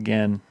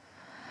again,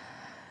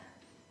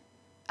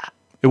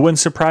 it wouldn't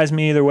surprise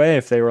me either way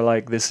if they were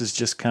like, "This is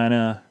just kind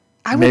of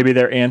maybe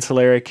they're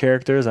ancillary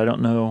characters." I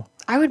don't know.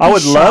 I would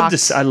love to.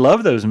 shocked. I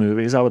love those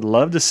movies. I would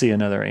love to see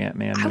another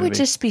Ant-Man movie. I would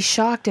just be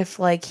shocked if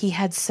like he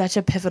had such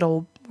a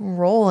pivotal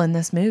role in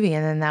this movie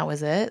and then that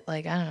was it.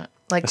 Like I don't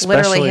like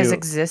literally his Especially-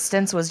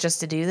 existence was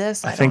just to do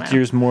this. I don't think know.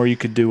 there's more you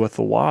could do with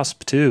the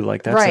Wasp too.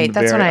 Like that's Right, a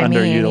that's very what I mean,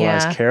 underutilized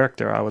yeah.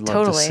 character. I would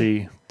love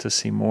Totally. to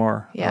see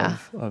more Yeah.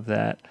 of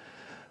that.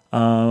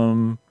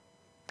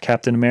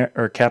 Captain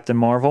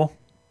Marvel,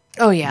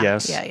 Oh yeah.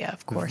 Yes. Yeah,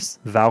 of course.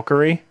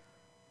 Valkyrie.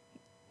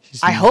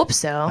 She's I hope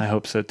so. I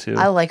hope so too.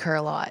 I like her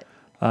a lot.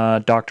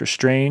 Doctor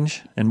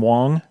Strange and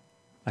Wong.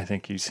 I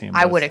think you see him.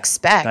 I both. would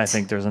expect. I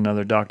think there's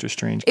another Doctor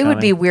Strange. it would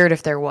be coming. weird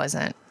if there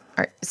wasn't.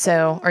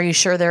 Are you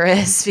sure there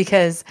is?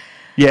 Because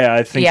Yeah,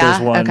 I think Yeah?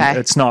 there's one. Okay.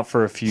 It's not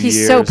for a few he's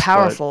years. so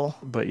powerful.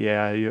 But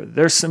yeah,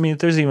 there's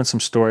even some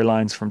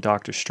storylines from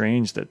Doctor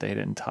Strange that they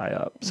didn't tie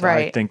up. So I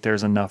Right. think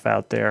there's enough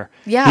out there.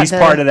 Yeah, He's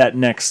part of that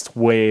next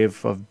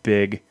wave of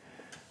big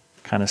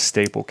kind of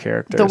staple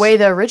characters. The way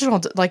the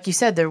original, like you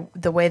said,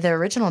 the way the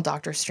original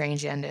Doctor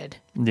Strange ended.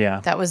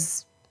 Yeah. That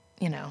was,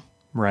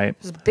 right.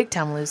 It was a big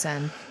time loose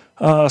end.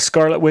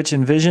 Scarlet Witch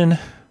and Vision,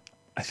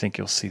 I think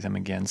you'll see them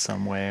again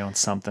some way on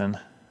something.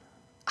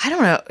 I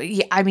don't know.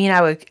 Yeah, I mean,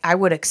 I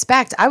would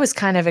expect. I was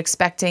kind of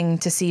expecting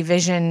to see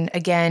Vision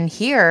again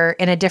here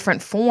in a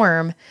different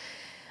form.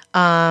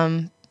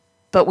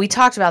 But we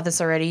talked about this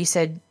already. You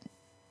said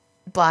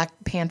Black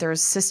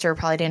Panther's sister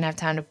probably didn't have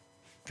time to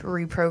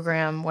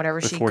reprogram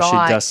whatever she got.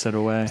 Before she dusted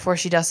away. Before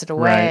she dusted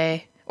away.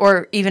 Right.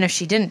 Or even if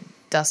she didn't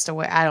dust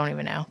away. I don't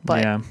even know.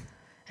 But yeah.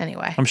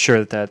 Anyway. I'm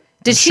sure that...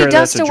 Did she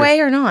dust away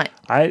or not?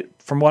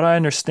 From what I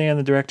understand,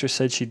 the director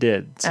said she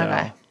did. So.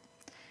 Okay.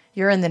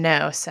 You're in the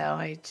know, so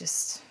I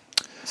just...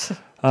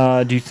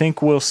 do you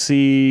think we'll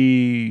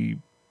see...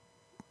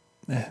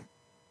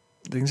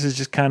 Things is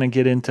just kind of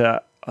get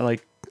into,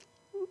 like,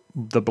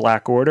 the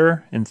Black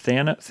Order and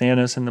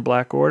Thanos and the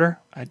Black Order.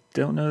 I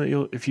don't know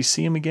that if you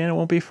see him again, it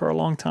won't be for a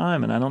long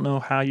time, and I don't know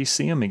how you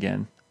see him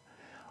again.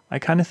 I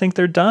kind of think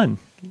they're done.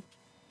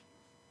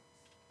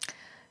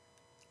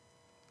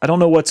 I don't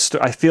know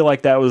I feel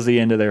like that was the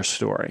end of their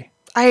story.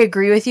 I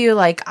agree with you.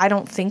 Like, I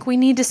don't think we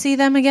need to see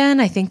them again.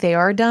 I think they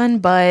are done,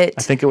 but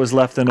I think it was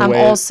left in a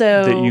way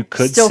also that you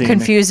could still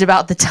confused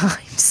about the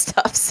time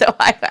stuff, so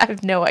I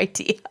have no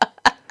idea.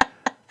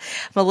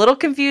 I'm a little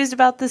confused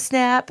about the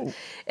snap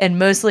and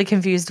mostly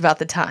confused about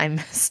the time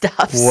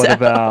stuff. What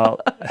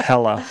about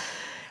Hela?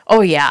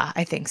 Oh, yeah,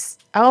 I think so.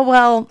 Oh,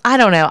 well, I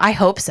don't know. I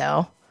hope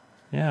so.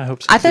 Yeah, I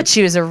hope so. I thought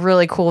she was a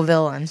really cool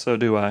villain. So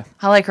do I.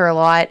 I like her a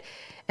lot,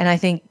 and I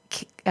think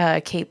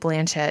Cate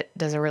Blanchett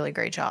does a really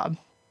great job.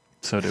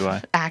 So do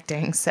I.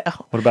 Acting, so.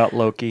 What about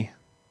Loki?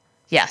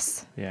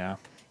 Yes. Yeah.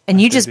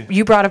 And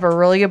you brought up a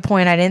really good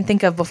point I didn't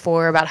think of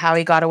before about how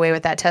he got away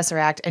with that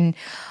Tesseract, and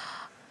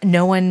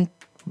no one...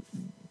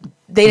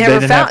 They never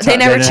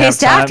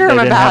chased after him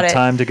about it. They didn't have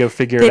time to go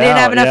figure it out. They didn't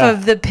have enough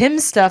of the Pym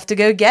stuff to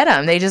go get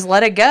him. They just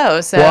let it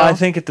go. So. Well, I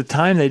think at the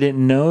time they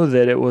didn't know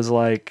that it was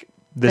like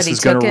this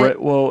is going to.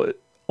 Well,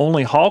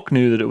 only Hulk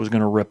knew that it was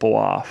going to ripple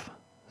off.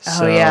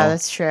 So oh yeah,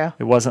 that's true.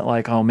 It wasn't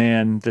like, oh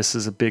man, this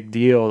is a big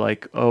deal.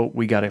 Like, oh,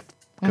 we got to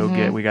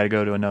we got to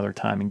go to another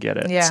time and get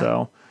it. Yeah.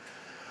 So,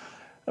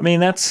 I mean,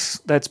 that's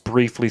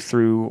briefly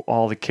through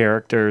all the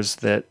characters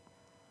that.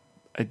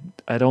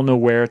 I don't know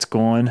where it's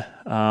going.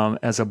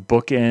 As a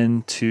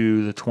bookend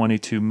to the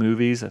 22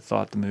 movies, I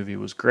thought the movie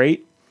was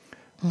great.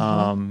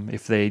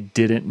 If they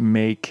didn't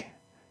make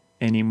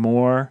any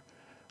more,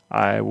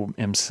 I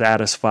am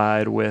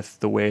satisfied with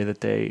the way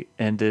that they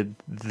ended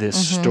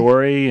this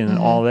story and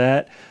all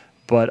that.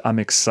 But I'm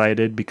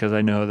excited because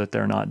I know that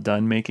they're not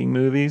done making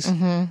movies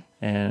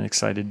and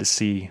excited to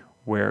see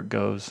where it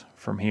goes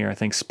from here. I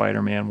think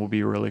Spider-Man will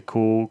be really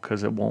cool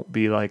because it won't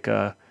be like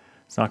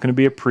it's not going to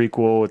be a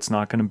prequel. It's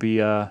not going to be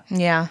a...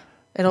 Yeah.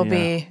 It'll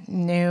be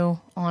new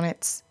on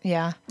its...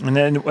 Yeah.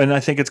 And I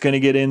think it's going to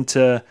get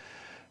into,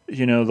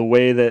 the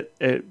way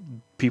that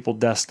people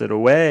dusted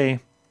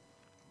away.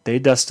 They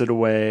dusted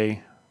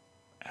away...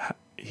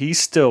 He's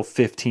still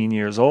 15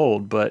 years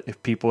old, but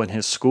if people in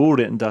his school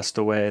didn't dust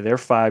away, they're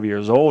 5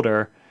 years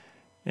older.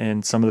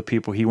 And some of the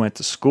people he went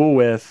to school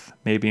with,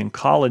 maybe in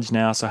college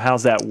now. So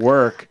how's that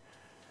work?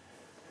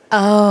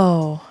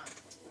 Oh...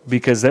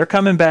 Because they're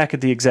coming back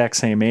at the exact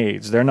same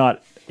age. They're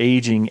not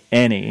aging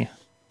any.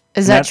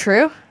 Is that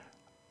true?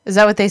 Is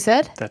that what they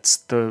said? That's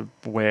the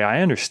way I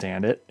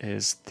understand it,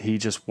 is he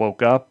just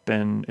woke up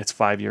and it's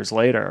 5 years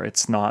later.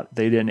 It's not,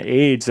 they didn't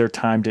age, their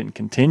time didn't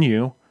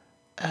continue.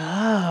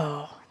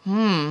 Oh.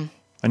 And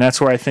that's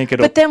where I think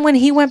it'll... But then when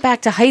he went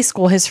back to high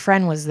school, his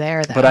friend was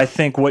there, though. But I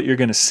think what you're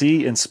going to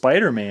see in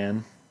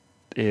Spider-Man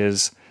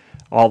is...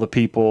 all the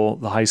people,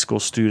 the high school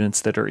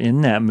students that are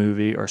in that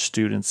movie are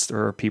students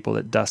or people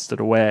that dusted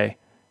away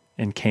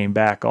and came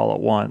back all at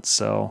once.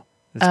 So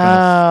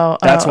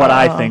that's what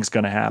I think is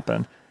going to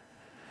happen.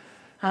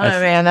 Oh,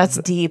 man, that's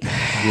deep.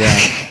 Yeah.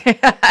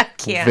 I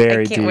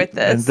can't deep. With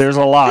this. And there's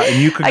a lot.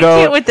 And you could I go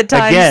can't with the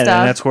time again, stuff.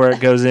 And that's where it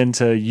goes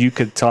into, you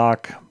could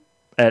talk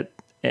ad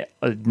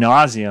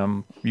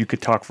nauseum. You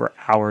could talk for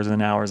hours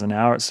and hours and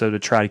hours. So to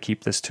try to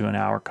keep this to an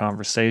hour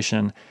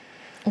conversation...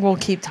 We'll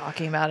keep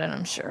talking about it,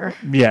 I'm sure.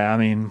 Yeah, I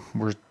mean,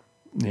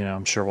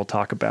 I'm sure we'll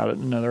talk about it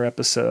in another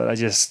episode.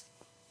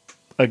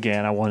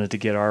 I wanted to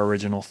get our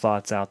original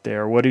thoughts out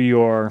there. What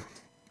are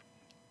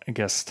I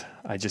guess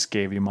I just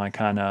gave you my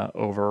kind of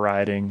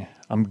overriding.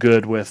 I'm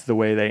good with the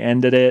way they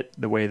ended it,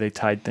 the way they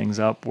tied things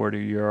up.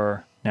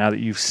 Now that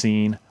you've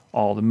seen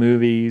all the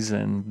movies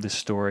and this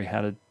story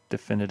had a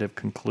definitive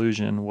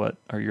conclusion, what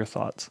are your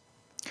thoughts?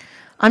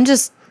 I'm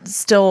just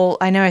still,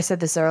 I know I said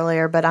this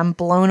earlier, but I'm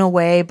blown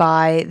away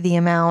by the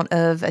amount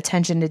of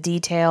attention to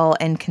detail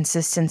and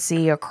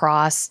consistency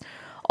across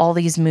all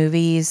these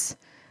movies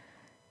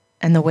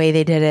and the way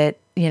they did it,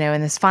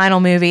 in this final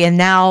movie. And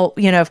now,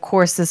 of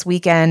course, this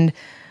weekend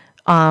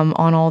on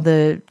all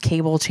the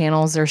cable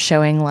channels, they're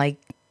showing like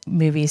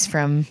movies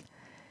from,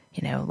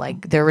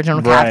 like the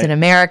original Captain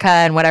America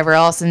and whatever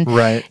else. And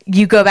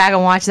you go back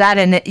and watch that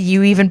and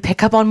you even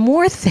pick up on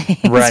more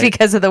things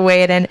because of the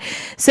way it ended.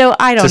 So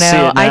I don't know. See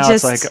it now,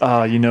 it's like,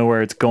 oh, you know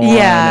where it's going.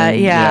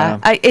 Yeah.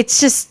 It's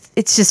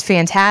just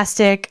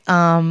fantastic.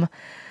 I'm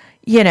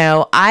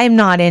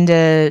not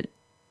into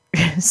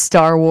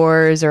Star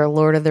Wars or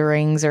Lord of the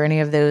Rings or any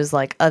of those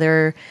like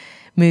other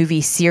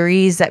movie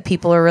series that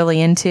people are really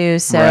into.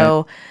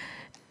 So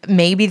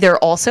maybe they're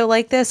also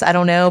like this. I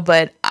don't know,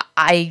 but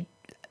I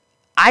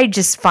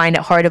just find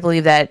it hard to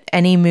believe that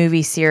any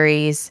movie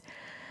series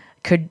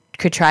could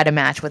try to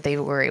match what they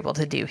were able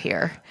to do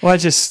here. Well,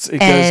 it goes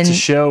to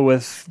show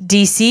with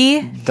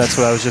DC. That's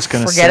what I was just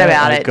going to say. Forget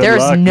about it.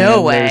 There's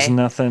no way. There's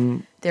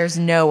nothing. There's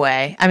no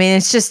way. I mean,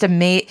 it's just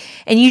amazing.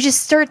 And you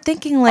just start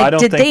thinking, like,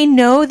 did they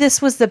know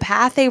this was the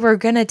path they were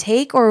going to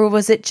take? Or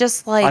was it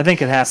just, like, I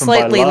think it happened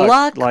slightly by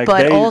luck,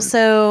 but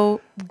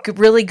also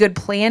really good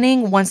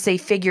planning once they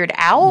figured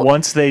out?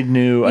 Once they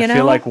knew, I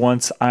feel like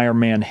once Iron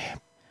Man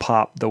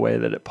popped the way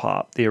that it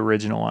popped, the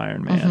original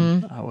Iron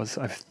Man,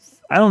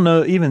 I don't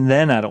know, even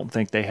then I don't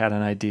think they had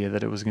an idea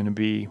that it was going to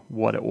be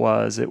what it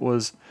was. It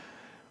was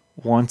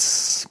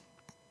once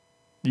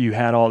you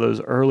had all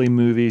those early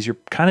movies, you're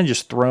kind of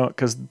just thrown,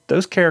 because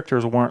those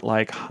characters weren't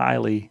like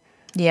highly,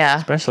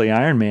 especially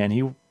Iron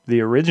Man,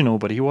 the original,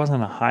 but he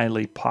wasn't a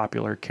highly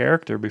popular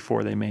character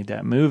before they made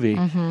that movie.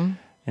 And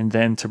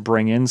then to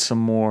bring in some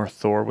more,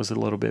 Thor was a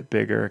little bit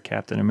bigger,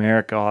 Captain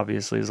America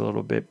obviously is a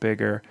little bit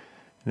bigger.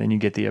 And then you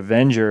get the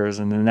Avengers,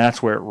 and then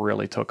that's where it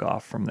really took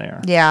off from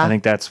there. Yeah. I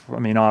think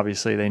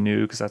obviously they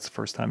knew because that's the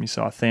first time you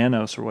saw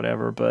Thanos or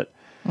whatever, but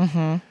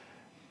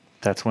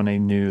that's when they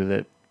knew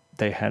that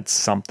they had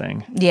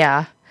something.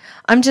 Yeah.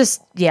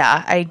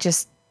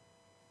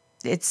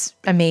 It's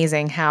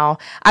amazing how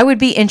I would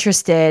be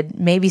interested.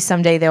 Maybe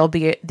someday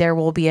there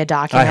will be a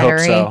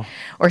documentary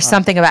or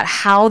something about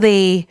how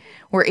they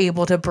were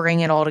able to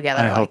bring it all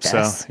together like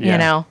this. So.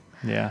 Yeah.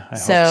 Yeah, I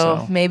hope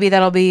so. Maybe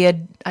that'll be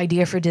an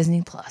idea for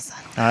Disney Plus.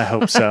 I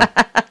hope so.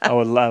 I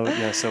would love it.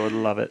 Yes, I would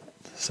love it.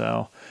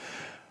 So,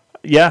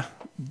 yeah,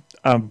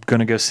 I'm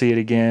going to go see it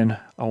again.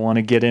 I want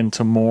to get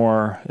into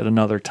more at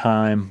another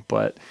time,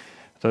 but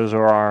those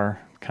are our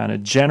kind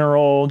of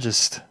general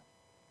just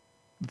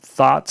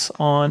thoughts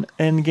on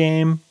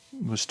Endgame.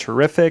 It was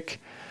terrific.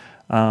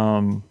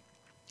 I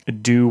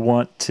do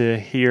want to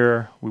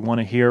hear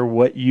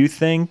what you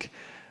think.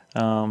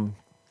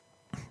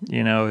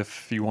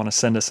 If you want to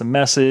send us a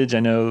message, I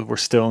know we're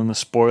still in the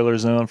spoiler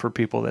zone for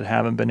people that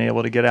haven't been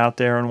able to get out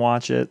there and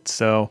watch it.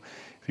 So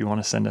if you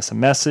want to send us a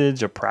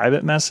message, a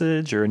private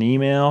message or an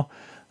email,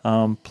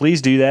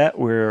 please do that.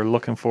 We're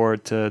looking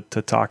forward to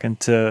talking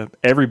to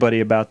everybody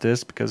about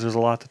this because there's a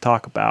lot to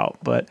talk about.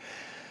 But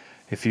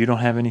if you don't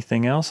have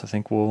anything else, I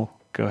think we'll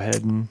go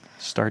ahead and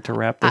start to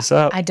wrap this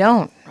up. I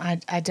don't.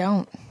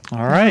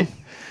 All right.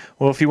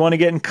 Well, if you want to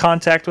get in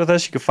contact with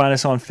us, you can find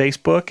us on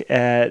Facebook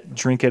at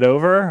Drink It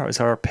Over. It's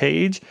our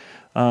page.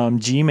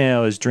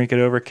 Gmail is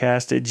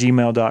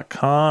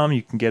drinkitovercast@gmail.com.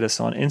 You can get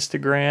us on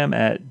Instagram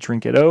at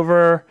Drink It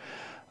Over.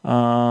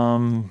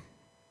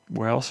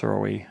 Where else are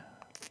we?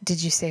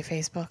 Did you say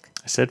Facebook?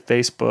 I said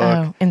Facebook.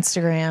 Oh,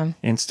 Instagram,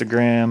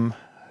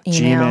 Email.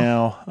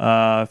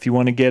 Gmail. If you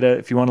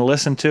want to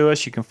listen to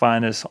us, you can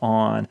find us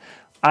on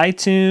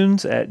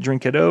iTunes at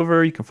Drink It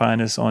Over. You can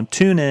find us on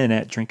TuneIn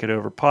at Drink It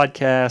Over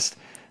Podcast.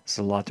 It's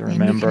a lot to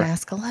remember. And you can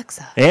ask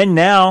Alexa. And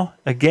now,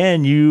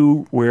 again,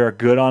 we're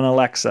good on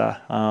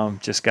Alexa.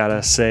 Just got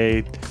to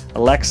say,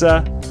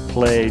 Alexa,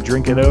 play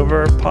Drink It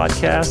Over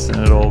podcast, and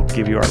it'll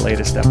give you our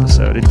latest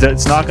episode.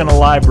 It's not going to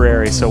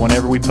library, so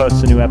whenever we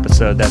post a new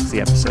episode, that's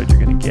the episode you're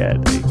going to get.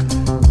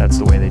 That's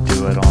the way they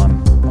do it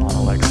on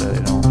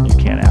Alexa. You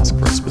can't ask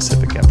for a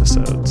specific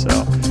episode.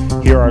 So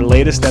here are our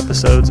latest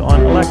episodes on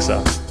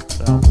Alexa.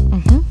 So,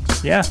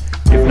 yeah,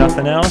 if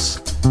nothing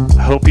else,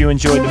 I hope you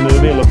enjoyed the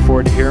movie. I look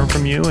forward to hearing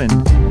from you, and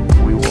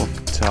we will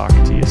talk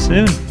to you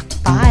soon.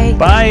 Bye.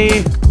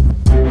 Bye.